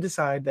you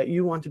decide that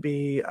you want to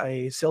be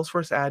a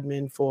Salesforce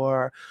admin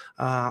for,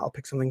 I'll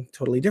pick something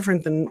totally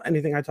different than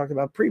anything I talked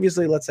about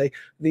previously, let's say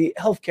the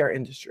healthcare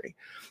industry.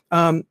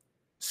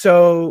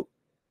 So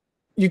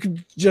you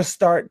could just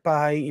start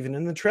by, even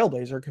in the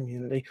Trailblazer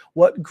community,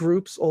 what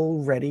groups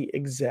already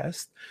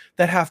exist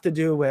that have to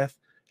do with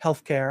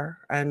healthcare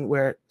and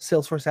where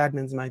Salesforce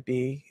admins might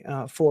be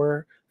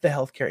for the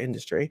healthcare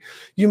industry.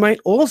 You might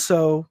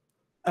also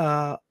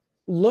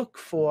look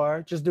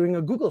for just doing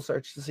a Google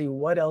search to see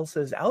what else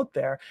is out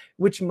there,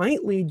 which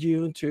might lead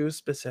you to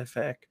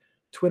specific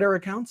Twitter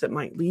accounts. It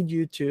might lead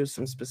you to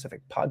some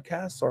specific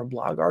podcasts or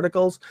blog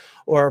articles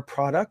or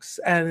products.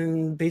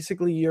 And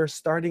basically you're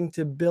starting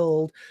to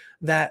build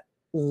that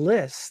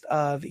list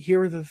of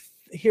here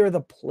are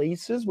the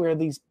places where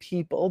these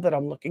people that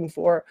I'm looking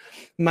for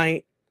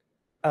might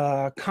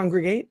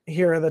congregate.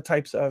 Here are the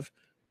types of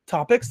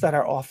topics that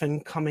are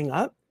often coming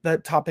up, the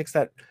topics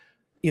that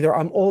either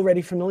I'm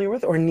already familiar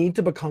with or need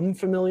to become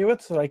familiar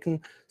with so that I can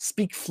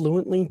speak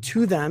fluently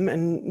to them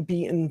and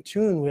be in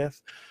tune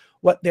with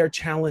what their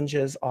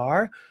challenges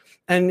are.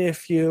 And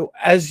if you,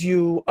 as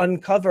you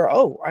uncover,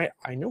 oh,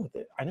 I know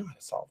how to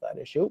solve that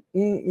issue,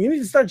 you need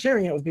to start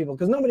sharing it with people,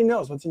 because nobody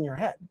knows what's in your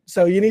head.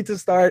 So you need to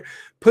start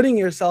putting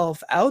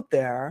yourself out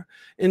there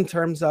in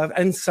terms of,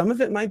 and some of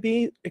it might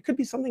be, it could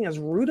be something as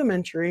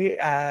rudimentary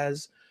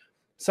as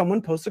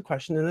someone posts a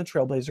question in the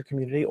Trailblazer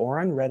community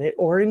or on Reddit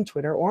or in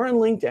Twitter or on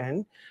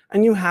LinkedIn,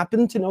 and you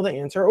happen to know the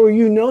answer, or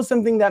you know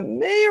something that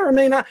may or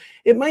may not,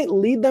 it might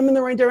lead them in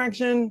the right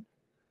direction.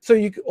 So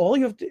all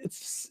you have to,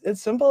 it's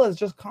as simple as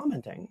just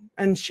commenting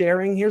and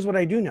sharing. Here's what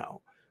I do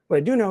know. What I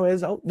do know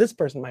is, oh, this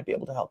person might be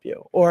able to help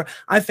you. Or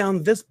I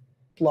found this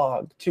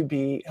blog to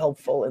be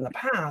helpful in the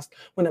past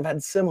when I've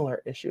had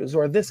similar issues,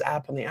 or this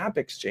app on the App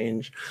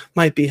Exchange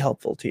might be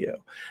helpful to you.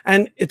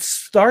 And it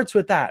starts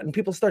with that, and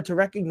people start to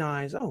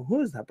recognize, oh,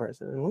 who is that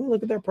person? And let me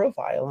look at their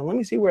profile and let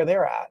me see where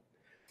they're at.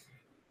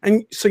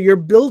 And so you're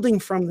building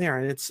from there,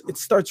 and it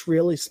starts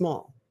really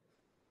small,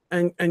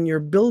 and you're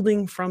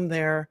building from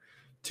there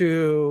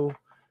to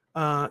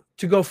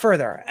go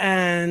further.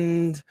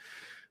 And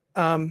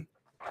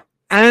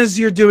as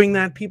you're doing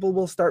that, people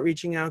will start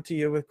reaching out to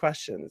you with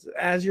questions.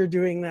 As you're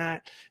doing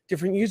that,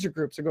 different user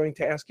groups are going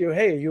to ask you,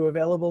 hey, are you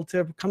available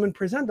to come and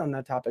present on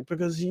that topic?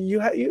 Because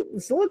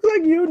it looks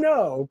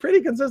like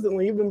pretty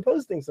consistently you've been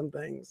posting some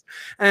things.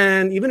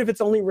 And even if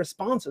it's only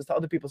responses to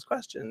other people's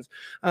questions,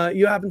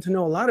 you happen to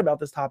know a lot about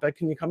this topic.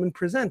 Can you come and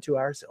present to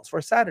our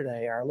Salesforce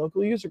Saturday, our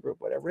local user group,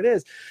 whatever it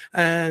is?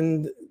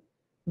 And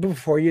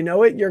before you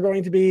know it, you're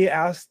going to be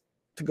asked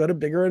to go to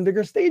bigger and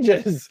bigger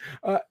stages.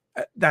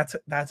 That's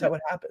how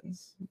it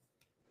happens.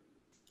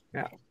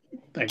 Yeah.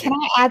 Can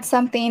I add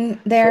something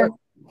there?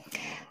 Sure.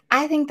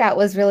 I think that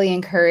was really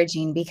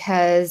encouraging,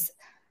 because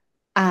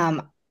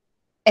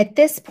at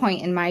this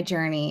point in my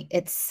journey,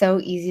 it's so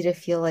easy to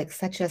feel like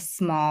such a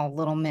small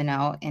little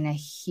minnow in a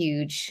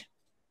huge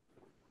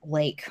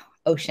lake,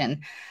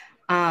 ocean.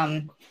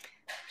 And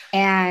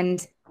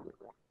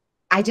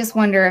I just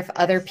wonder if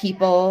other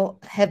people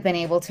have been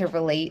able to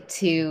relate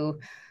to,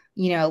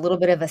 a little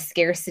bit of a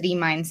scarcity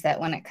mindset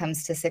when it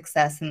comes to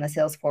success in the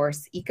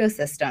Salesforce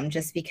ecosystem,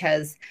 just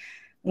because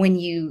when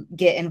you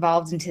get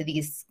involved into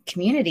these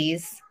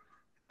communities,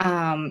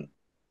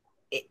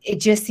 it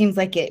just seems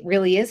like it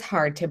really is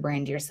hard to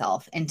brand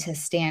yourself and to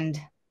stand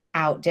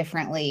out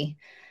differently,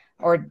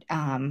 or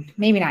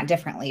maybe not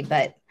differently,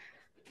 but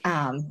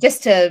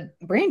just to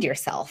brand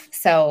yourself.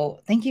 So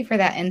thank you for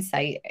that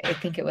insight. I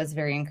think it was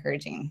very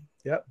encouraging.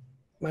 Yep,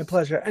 my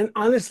pleasure. And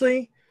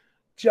honestly,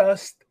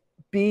 just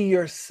be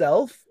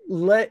yourself.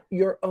 Let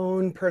your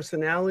own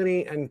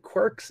personality and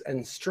quirks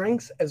and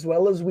strengths, as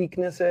well as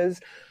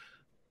weaknesses,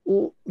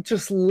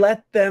 just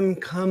let them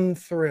come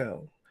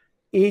through.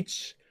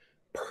 Each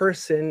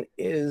person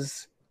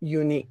is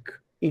unique.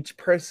 Each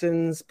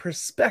person's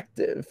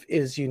perspective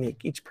is unique.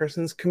 Each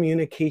person's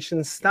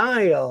communication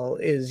style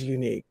is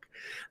unique.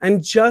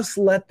 And just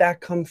let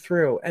that come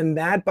through. And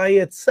that by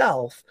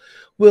itself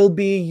will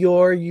be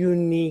your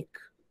unique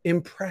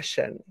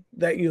impression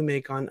that you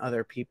make on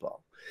other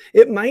people.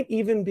 It might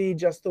even be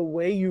just the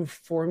way you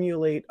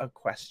formulate a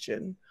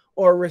question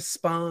or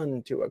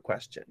respond to a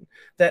question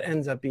that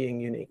ends up being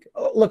unique.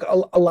 Look,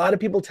 a lot of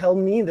people tell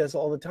me this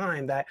all the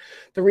time, that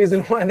the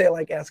reason why they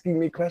like asking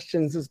me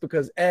questions is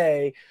because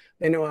A,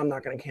 they know I'm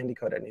not going to candy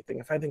code anything.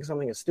 If I think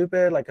something is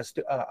stupid, like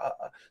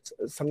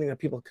something that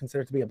people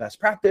consider to be a best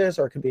practice,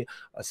 or it could be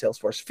a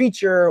Salesforce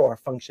feature or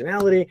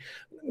functionality,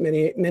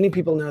 many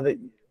people know that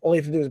all you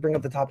have to do is bring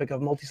up the topic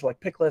of multi-select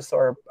pick lists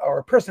or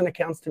person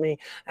accounts to me,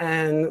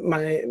 and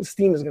my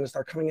steam is going to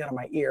start coming out of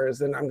my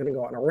ears, and I'm going to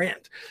go on a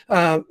rant.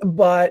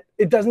 But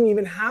it doesn't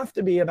even have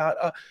to be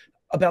about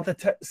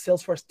the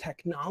Salesforce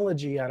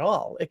technology at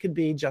all. It could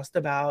be just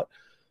about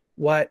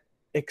what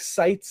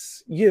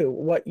excites you,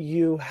 what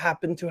you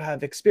happen to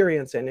have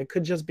experience in. It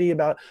could just be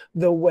about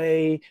the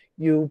way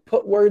you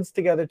put words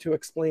together to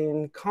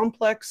explain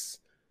complex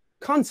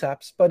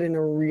concepts, but in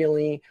a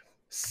really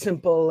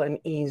simple and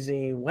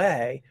easy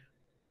way.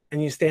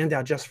 And you stand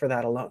out just for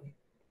that alone.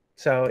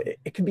 So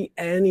it could be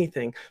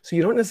anything. So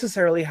you don't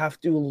necessarily have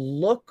to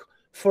look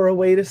for a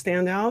way to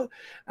stand out.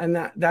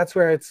 And that's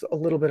where it's a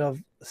little bit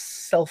of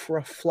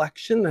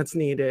self-reflection that's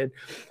needed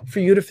for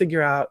you to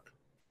figure out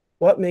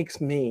what makes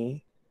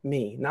me,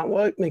 me, not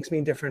what makes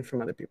me different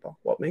from other people.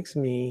 What makes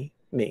me,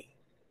 me.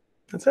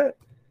 That's it.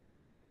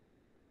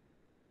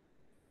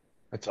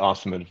 That's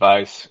awesome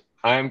advice.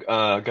 I'm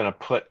going to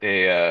put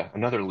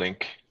another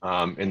link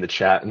in the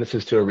chat, and this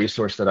is to a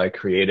resource that I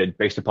created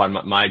based upon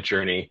my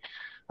journey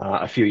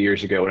a few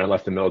years ago when I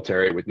left the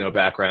military with no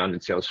background in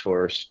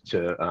Salesforce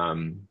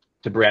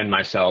to brand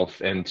myself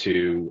and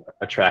to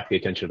attract the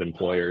attention of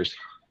employers.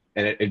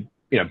 And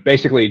it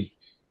basically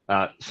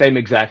same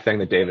exact thing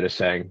that David is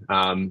saying.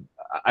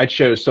 I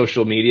chose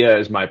social media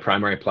as my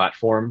primary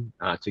platform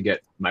to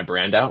get my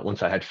brand out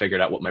once I had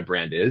figured out what my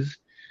brand is.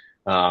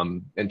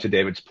 And to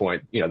David's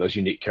point, those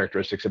unique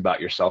characteristics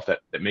about yourself that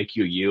make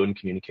you you and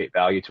communicate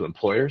value to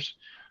employers.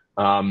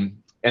 And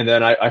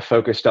then I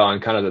focused on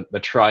kind of the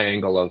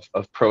triangle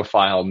of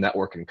profile,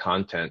 network, and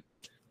content.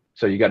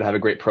 So you got to have a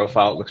great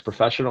profile that looks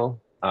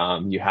professional.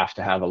 You have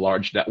to have a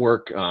large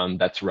network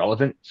that's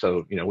relevant.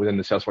 So, within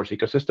the Salesforce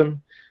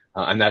ecosystem.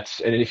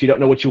 And if you don't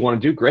know what you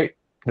want to do, great.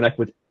 Connect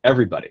with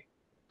everybody.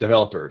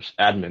 Developers,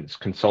 admins,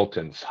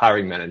 consultants,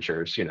 hiring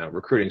managers,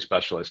 recruiting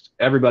specialists,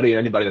 everybody and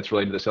anybody that's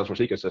related to the Salesforce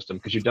ecosystem,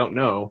 because you don't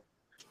know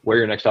where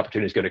your next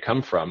opportunity is going to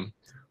come from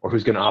or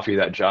who's going to offer you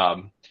that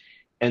job.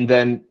 And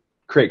then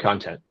create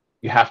content.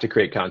 You have to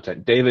create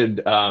content.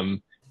 David, I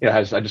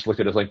just looked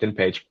at his LinkedIn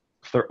page,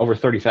 over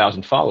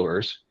 30,000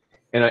 followers.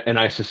 And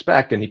I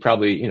suspect, and he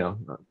probably,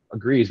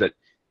 agrees that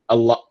a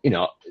lot,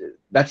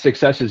 that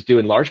success is due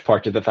in large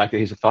part to the fact that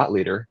he's a thought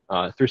leader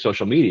through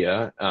social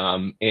media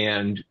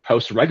and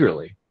posts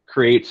regularly,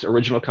 creates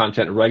original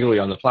content regularly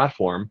on the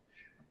platform,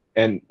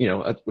 and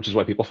which is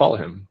why people follow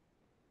him.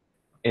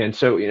 And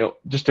so,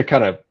 just to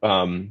kind of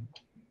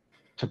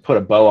to put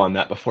a bow on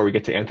that before we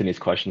get to Anthony's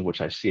question,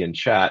 which I see in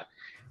chat,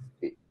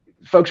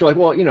 folks are like,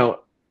 well,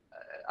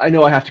 I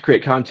know I have to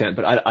create content,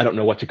 but I don't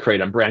know what to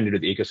create. I'm brand new to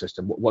the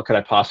ecosystem. What could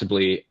I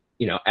possibly,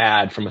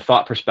 add from a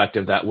thought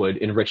perspective that would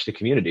enrich the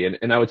community?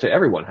 And I would say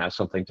everyone has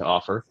something to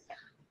offer.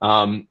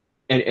 And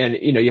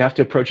you have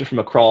to approach it from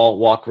a crawl,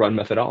 walk, run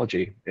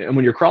methodology. And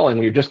when you're crawling,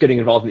 when you're just getting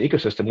involved in the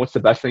ecosystem, what's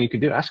the best thing you can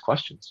do? Ask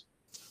questions.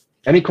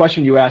 Any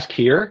question you ask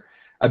here,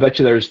 I bet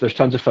you there's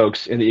tons of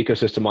folks in the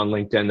ecosystem on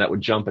LinkedIn that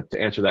would jump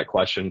to answer that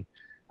question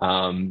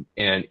and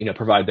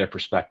provide their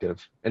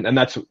perspective. And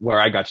that's where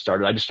I got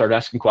started. I just started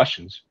asking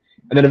questions.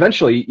 And then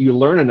eventually you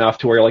learn enough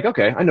to where you're like,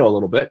 okay, I know a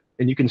little bit.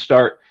 And you can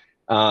start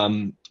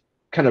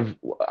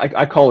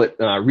I call it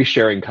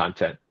resharing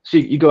content. So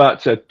you go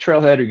out to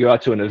Trailhead or you go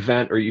out to an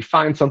event or you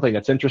find something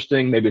that's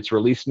interesting, maybe it's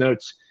release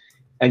notes,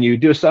 and you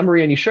do a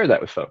summary and you share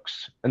that with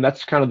folks. And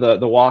that's kind of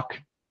the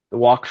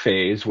walk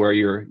phase where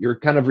you're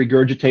kind of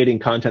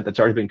regurgitating content that's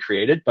already been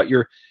created, but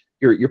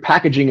you're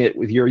packaging it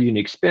with your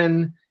unique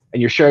spin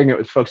and you're sharing it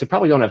with folks that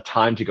probably don't have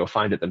time to go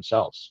find it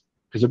themselves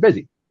because they're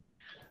busy.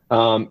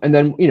 And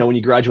then, when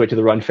you graduate to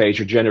the run phase,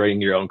 you're generating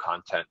your own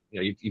content.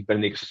 You've been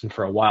in the ecosystem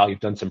for a while,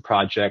 you've done some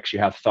projects, you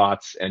have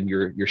thoughts, and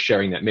you're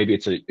sharing that. Maybe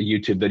it's a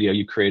YouTube video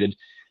you created.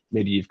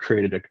 Maybe you've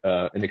created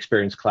an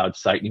Experience Cloud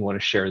site and you want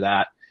to share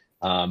that.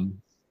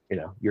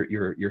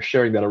 You're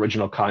sharing that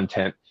original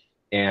content,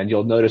 and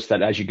you'll notice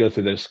that as you go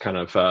through this kind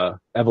of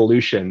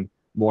evolution,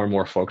 more and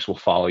more folks will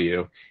follow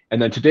you. And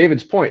then to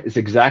David's point, is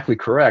exactly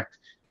correct.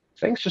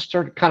 Things just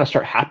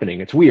start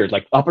happening. It's weird.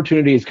 Like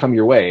opportunities come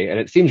your way and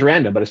it seems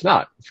random, but it's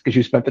not. It's because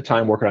you spent the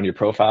time working on your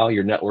profile,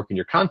 your network, and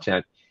your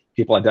content.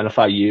 People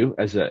identify you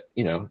as a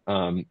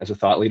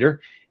thought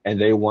leader,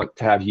 and they want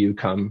to have you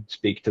come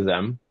speak to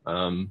them.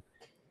 And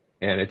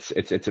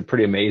it's a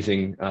pretty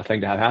amazing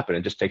thing to have happen.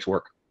 It just takes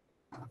work.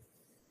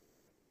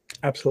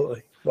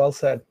 Absolutely. Well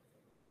said.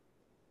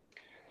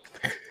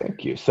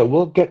 Thank you. So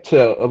we'll get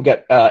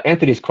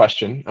Anthony's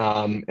question.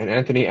 And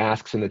Anthony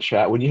asks in the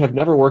chat, when you have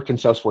never worked in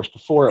Salesforce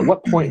before, at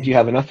what point do you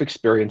have enough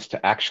experience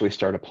to actually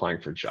start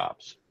applying for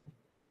jobs?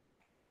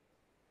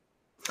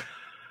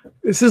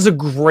 This is a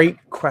great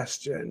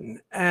question.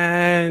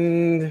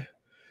 And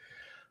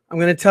I'm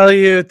going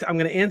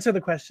to answer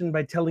the question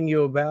by telling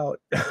you about,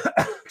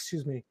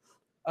 excuse me,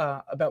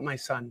 about my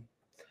son.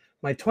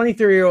 My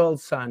 23-year-old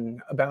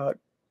son, about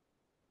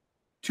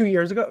 2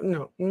 years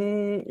ago,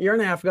 year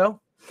and a half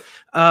ago,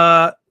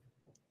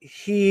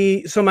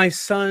 so my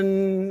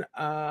son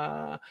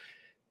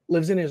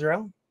lives in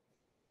Israel.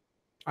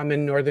 I'm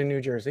in northern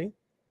New Jersey.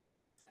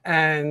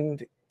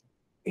 And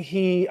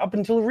up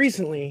until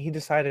recently, he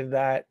decided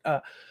that,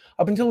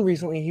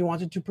 he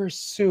wanted to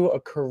pursue a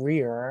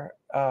career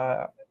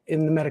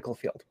in the medical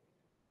field.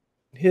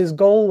 His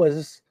goal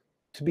was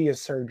to be a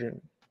surgeon.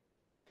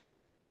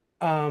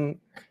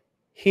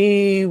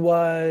 He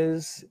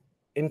was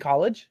in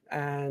college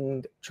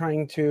and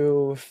trying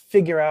to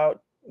figure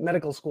out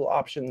medical school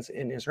options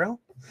in Israel.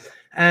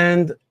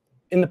 And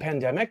in the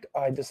pandemic,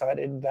 I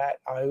decided that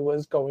I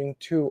was going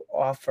to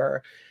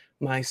offer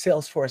my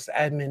Salesforce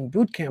Admin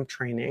Bootcamp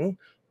training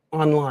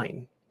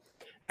online.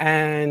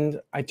 And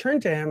I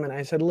turned to him and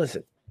I said,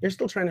 listen, you're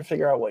still trying to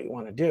figure out what you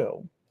want to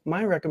do.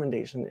 My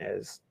recommendation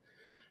is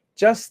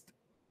just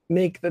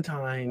make the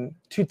time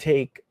to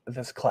take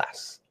this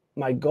class.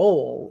 My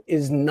goal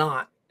is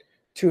not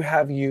to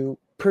have you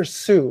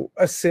pursue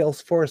a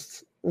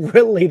Salesforce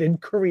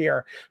related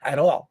career at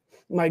all.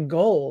 My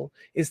goal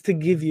is to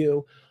give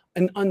you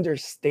an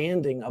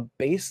understanding, a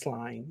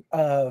baseline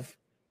of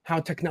how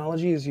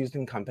technology is used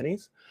in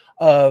companies,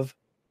 of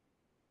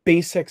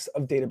basics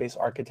of database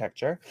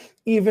architecture.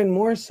 Even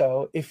more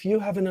so, if you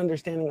have an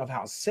understanding of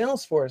how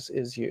Salesforce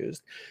is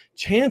used,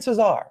 chances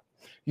are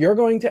you're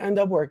going to end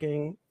up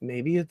working,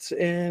 maybe it's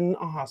in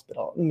a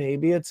hospital,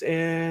 maybe it's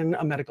in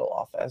a medical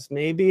office,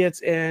 maybe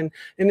it's in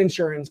an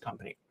insurance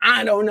company.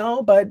 I don't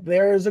know, but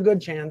there's a good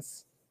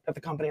chance that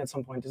the company at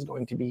some point is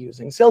going to be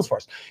using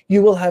Salesforce.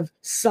 You will have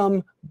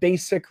some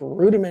basic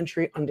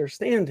rudimentary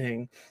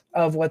understanding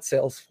of what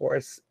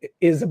Salesforce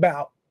is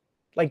about.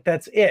 Like,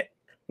 that's it.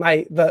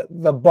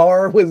 The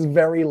bar was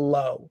very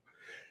low.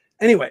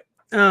 Anyway,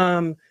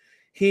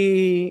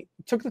 he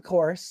took the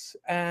course,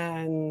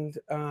 and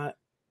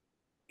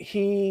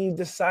he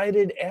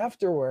decided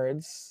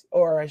afterwards,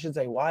 or I should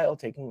say while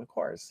taking the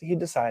course, he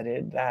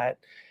decided that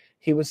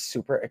he was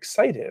super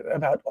excited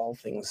about all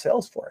things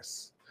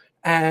Salesforce.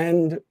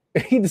 And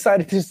he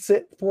decided to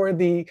sit for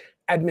the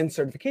admin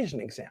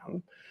certification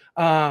exam,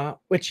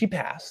 which he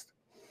passed.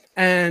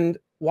 And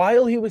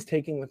while he was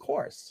taking the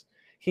course,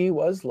 he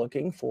was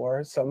looking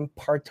for some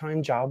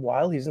part-time job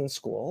while he's in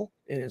school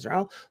in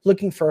Israel,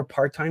 looking for a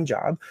part-time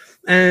job.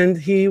 And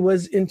he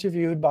was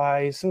interviewed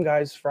by some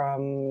guys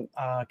from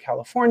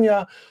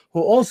California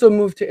who also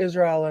moved to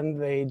Israel,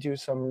 and they do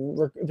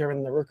they're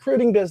in the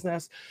recruiting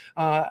business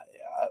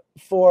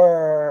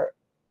for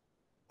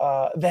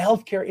the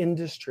healthcare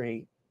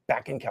industry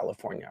back in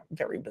California.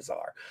 Very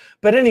bizarre.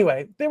 But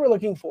anyway, they were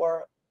looking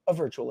for a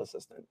virtual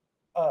assistant,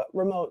 a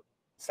remote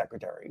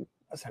secretary,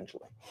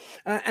 essentially.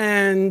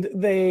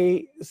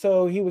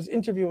 So he was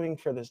interviewing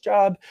for this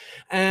job,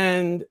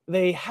 and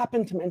they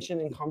happened to mention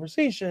in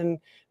conversation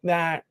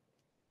that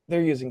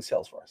they're using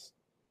Salesforce.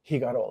 He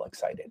got all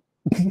excited.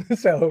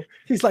 So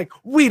he's like,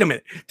 wait a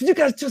minute, did you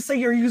guys just say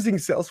you're using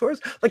Salesforce?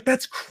 Like,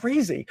 that's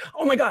crazy.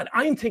 Oh my God,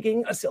 I'm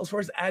taking a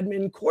Salesforce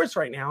admin course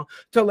right now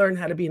to learn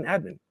how to be an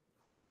admin.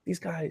 These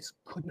guys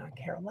could not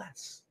care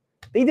less.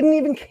 They didn't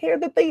even care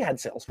that they had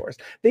Salesforce.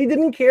 They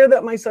didn't care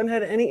that my son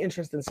had any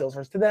interest in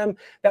Salesforce. To them,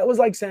 that was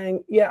like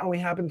saying, yeah, and we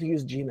happen to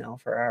use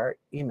Gmail for our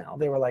email.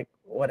 They were like,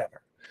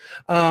 whatever.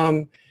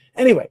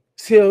 Anyway,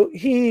 so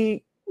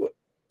he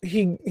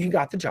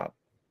got the job.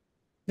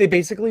 They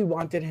basically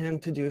wanted him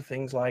to do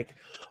things like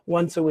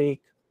once a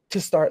week to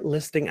start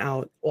listing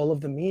out all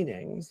of the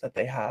meetings that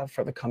they have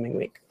for the coming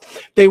week.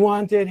 They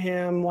wanted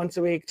him once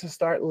a week to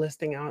start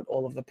listing out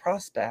all of the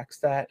prospects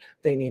that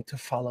they need to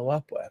follow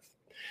up with.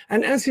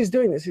 And as he's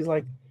doing this, he's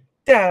like,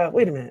 Dad,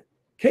 wait a minute.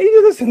 Can you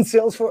do this in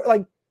Salesforce?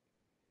 Like,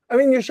 I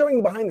mean, you're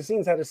showing behind the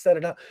scenes how to set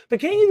it up, but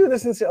can you do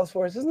this in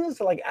Salesforce? Isn't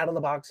this like out of the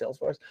box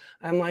Salesforce?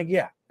 I'm like,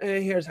 yeah,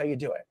 here's how you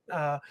do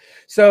it.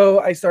 So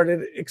I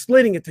started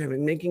explaining it to him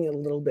and making it a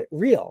little bit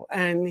real.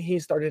 And he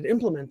started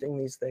implementing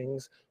these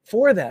things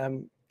for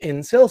them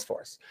in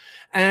Salesforce.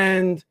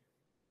 And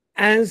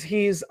as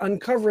he's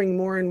uncovering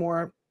more and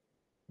more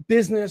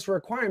business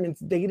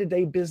requirements,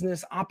 day-to-day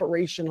business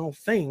operational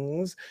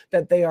things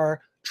that they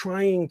are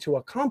trying to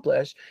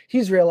accomplish,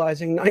 he's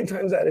realizing 9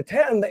 times out of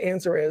 10, the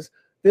answer is,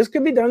 this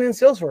could be done in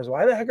Salesforce.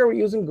 Why the heck are we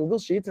using Google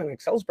Sheets and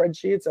Excel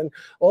spreadsheets and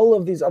all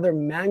of these other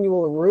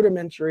manual,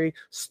 rudimentary,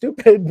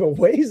 stupid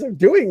ways of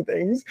doing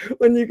things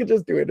when you could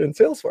just do it in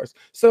Salesforce?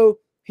 So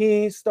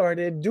he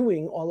started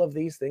doing all of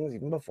these things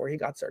even before he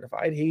got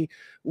certified. He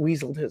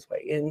weaseled his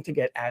way in to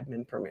get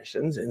admin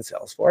permissions in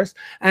Salesforce.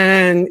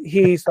 And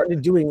he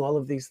started doing all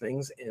of these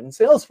things in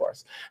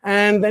Salesforce.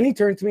 And then he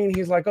turned to me and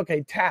he's like,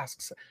 okay,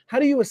 tasks. How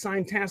do you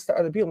assign tasks to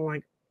other people? I'm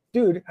like,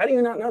 dude, how do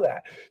you not know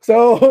that?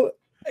 So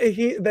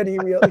he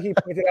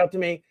pointed out to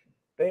me,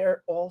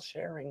 they're all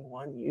sharing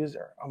one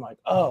user. I'm like,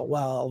 oh,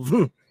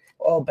 well,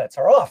 all bets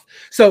are off.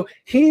 So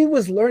he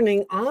was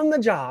learning on the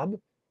job.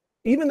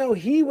 Even though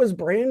he was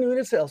brand new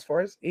to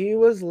Salesforce, he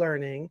was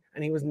learning,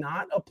 and he was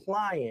not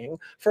applying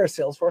for a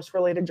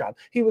Salesforce-related job.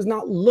 He was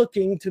not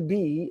looking to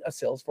be a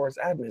Salesforce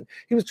admin.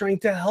 He was trying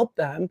to help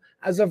them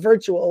as a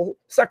virtual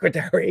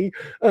secretary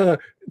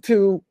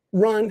to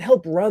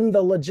help run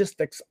the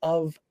logistics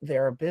of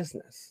their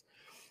business.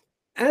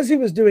 As he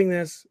was doing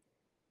this,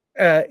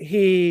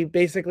 he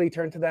basically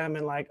turned to them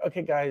and like,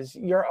 okay, guys,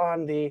 you're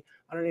on the,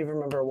 I don't even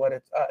remember what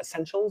it's,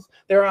 essentials.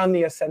 They're on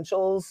the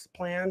essentials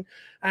plan.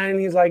 And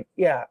he's like,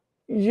 yeah,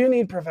 you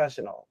need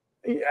professional,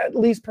 at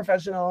least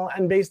professional.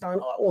 And based on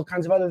all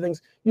kinds of other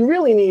things, you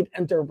really need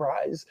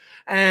enterprise.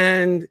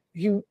 And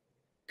he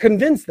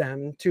convinced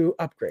them to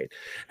upgrade.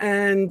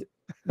 And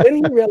then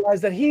he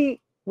realized that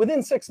he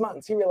within 6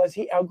 months, he realized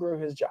he outgrew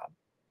his job.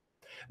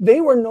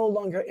 They were no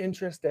longer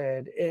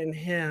interested in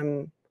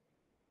him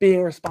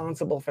being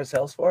responsible for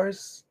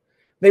Salesforce.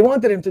 They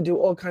wanted him to do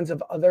all kinds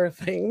of other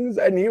things.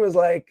 And he was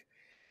like,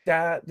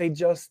 that they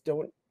just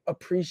don't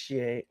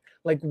appreciate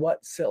like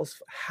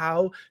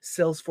how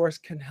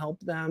Salesforce can help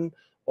them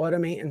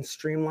automate and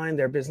streamline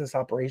their business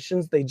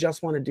operations. They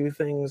just want to do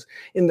things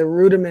in the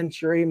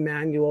rudimentary,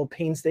 manual,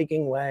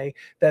 painstaking way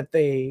that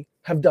they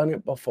have done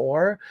it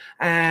before.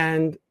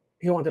 And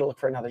he wanted to look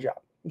for another job.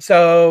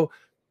 So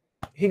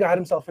he got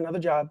himself another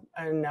job,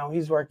 and now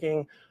he's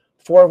working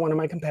for one of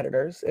my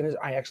competitors. And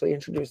I actually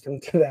introduced him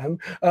to them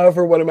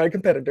for one of my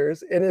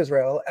competitors in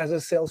Israel as a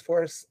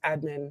Salesforce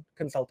admin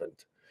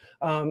consultant.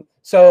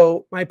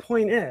 So my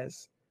point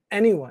is,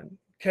 anyone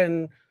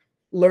can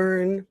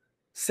learn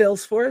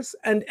Salesforce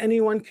and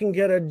anyone can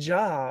get a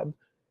job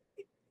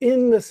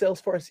in the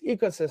Salesforce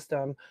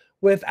ecosystem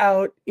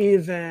without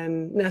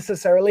even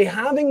necessarily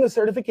having the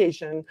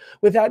certification,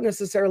 without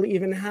necessarily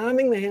even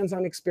having the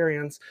hands-on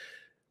experience.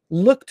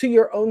 Look to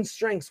your own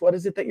strengths. What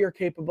is it that you're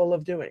capable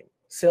of doing?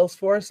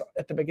 Salesforce,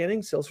 at the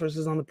beginning, Salesforce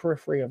is on the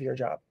periphery of your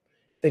job.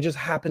 They just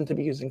happen to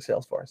be using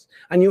Salesforce,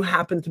 and you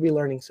happen to be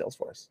learning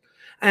Salesforce.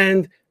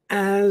 And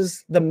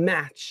as the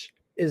match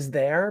is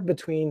there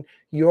between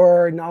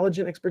your knowledge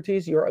and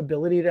expertise, your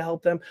ability to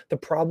help them, the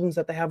problems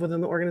that they have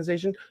within the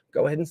organization,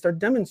 go ahead and start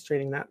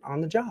demonstrating that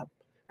on the job.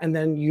 And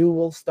then you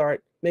will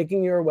start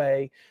making your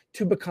way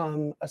to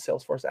become a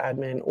Salesforce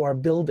admin or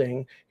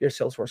building your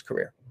Salesforce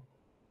career.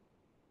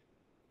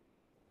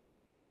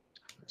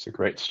 It's a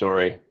great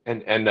story.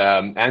 And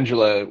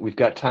Angela, we've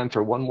got time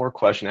for one more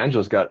question.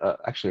 Angela's got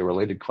actually a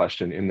related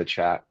question in the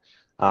chat.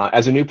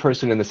 As a new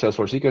person in the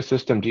Salesforce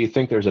ecosystem, do you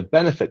think there's a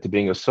benefit to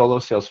being a solo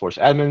Salesforce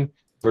admin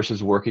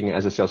versus working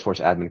as a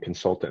Salesforce admin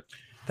consultant?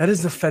 That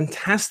is a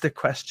fantastic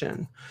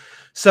question.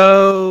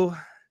 So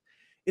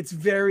it's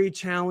very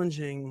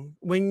challenging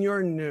when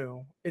you're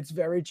new. It's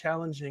very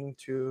challenging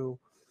to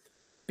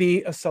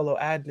be a solo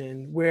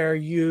admin where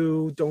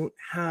you don't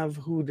have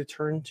who to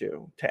turn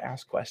to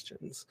ask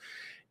questions.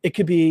 It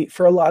could be,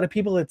 for a lot of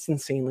people, it's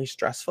insanely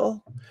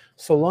stressful.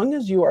 So long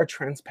as you are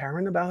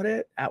transparent about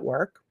it at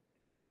work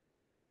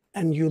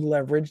and you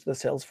leverage the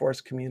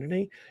Salesforce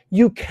community,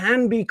 you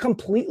can be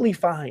completely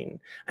fine.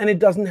 And it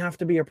doesn't have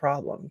to be a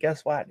problem.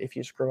 Guess what? If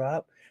you screw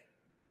up,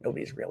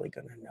 nobody's really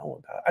going to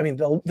know about it. I mean,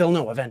 they'll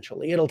know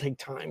eventually. It'll take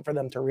time for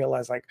them to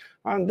realize, like,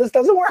 this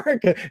doesn't work.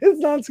 It's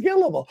not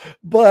scalable.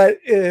 But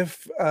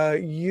if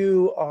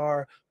you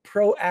are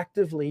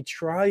proactively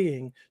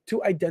trying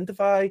to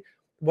identify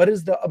what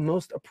is the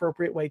most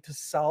appropriate way to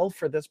solve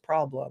for this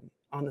problem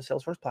on the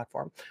Salesforce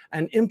platform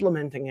and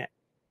implementing it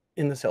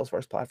in the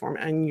Salesforce platform,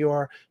 and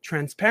you're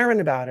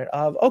transparent about it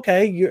of,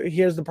 okay,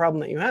 here's the problem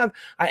that you have.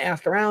 I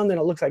asked around and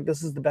it looks like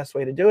this is the best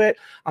way to do it.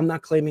 I'm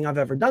not claiming I've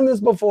ever done this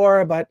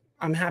before, but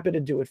I'm happy to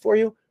do it for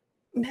you.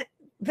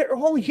 They're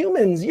all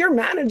humans. Your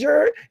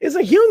manager is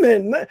a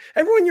human.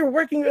 Everyone you're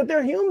working with,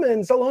 they're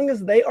human. So long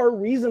as they are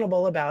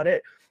reasonable about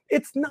it,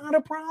 it's not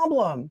a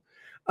problem.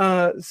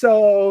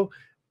 So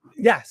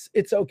yes,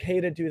 it's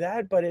okay to do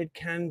that, but it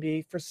can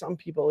be, for some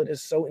people, it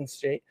is so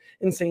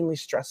insanely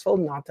stressful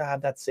not to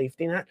have that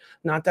safety net,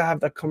 not to have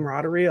the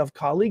camaraderie of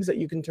colleagues that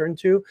you can turn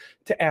to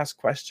ask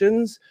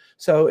questions.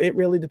 So it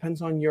really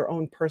depends on your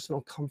own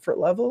personal comfort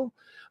level.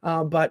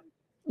 But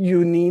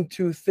you need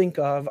to think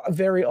of,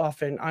 very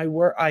often,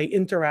 I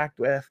interact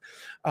with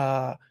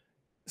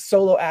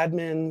solo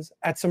admins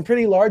at some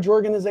pretty large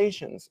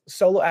organizations,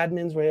 solo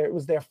admins where it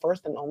was their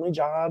first and only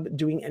job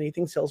doing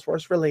anything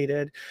Salesforce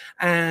related.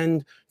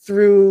 And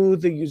through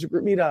the user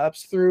group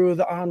meetups, through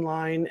the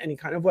online, any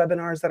kind of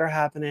webinars that are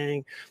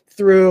happening,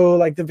 through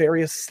like the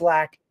various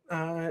Slack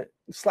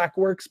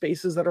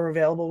workspaces that are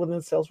available within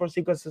the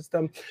Salesforce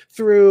ecosystem,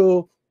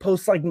 through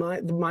posts like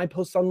my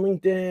posts on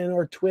LinkedIn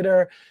or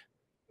Twitter,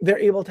 they're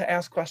able to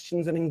ask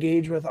questions and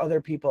engage with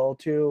other people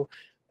to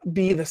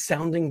be the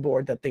sounding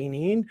board that they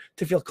need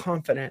to feel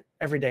confident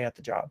every day at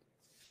the job.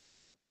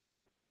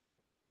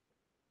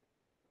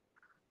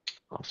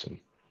 Awesome.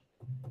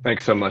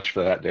 Thanks so much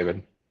for that,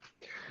 David.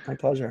 My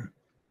pleasure.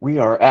 We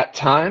are at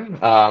time,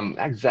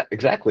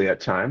 exactly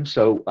at time.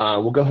 So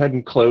we'll go ahead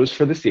and close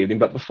for this evening.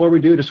 But before we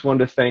do, just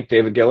wanted to thank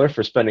David Giller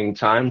for spending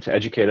time to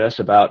educate us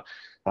about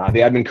the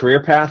admin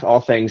career path,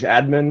 all things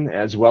admin,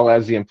 as well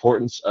as the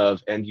importance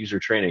of end user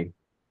training.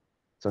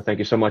 So thank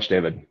you so much,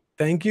 David.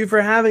 Thank you for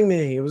having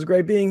me. It was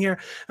great being here.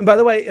 And by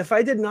the way, if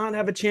I did not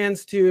have a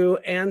chance to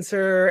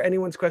answer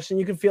anyone's question,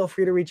 you can feel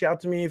free to reach out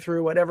to me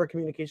through whatever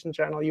communication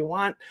channel you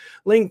want,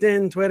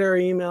 LinkedIn, Twitter,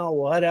 email,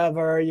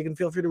 whatever. You can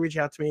feel free to reach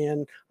out to me,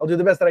 and I'll do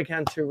the best that I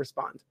can to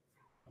respond.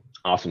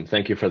 Awesome.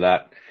 Thank you for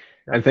that.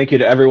 And thank you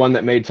to everyone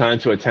that made time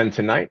to attend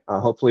tonight.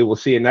 Hopefully we'll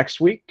see you next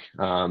week.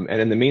 And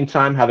in the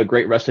meantime, have a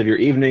great rest of your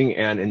evening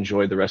and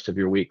enjoy the rest of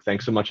your week.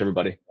 Thanks so much,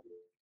 everybody.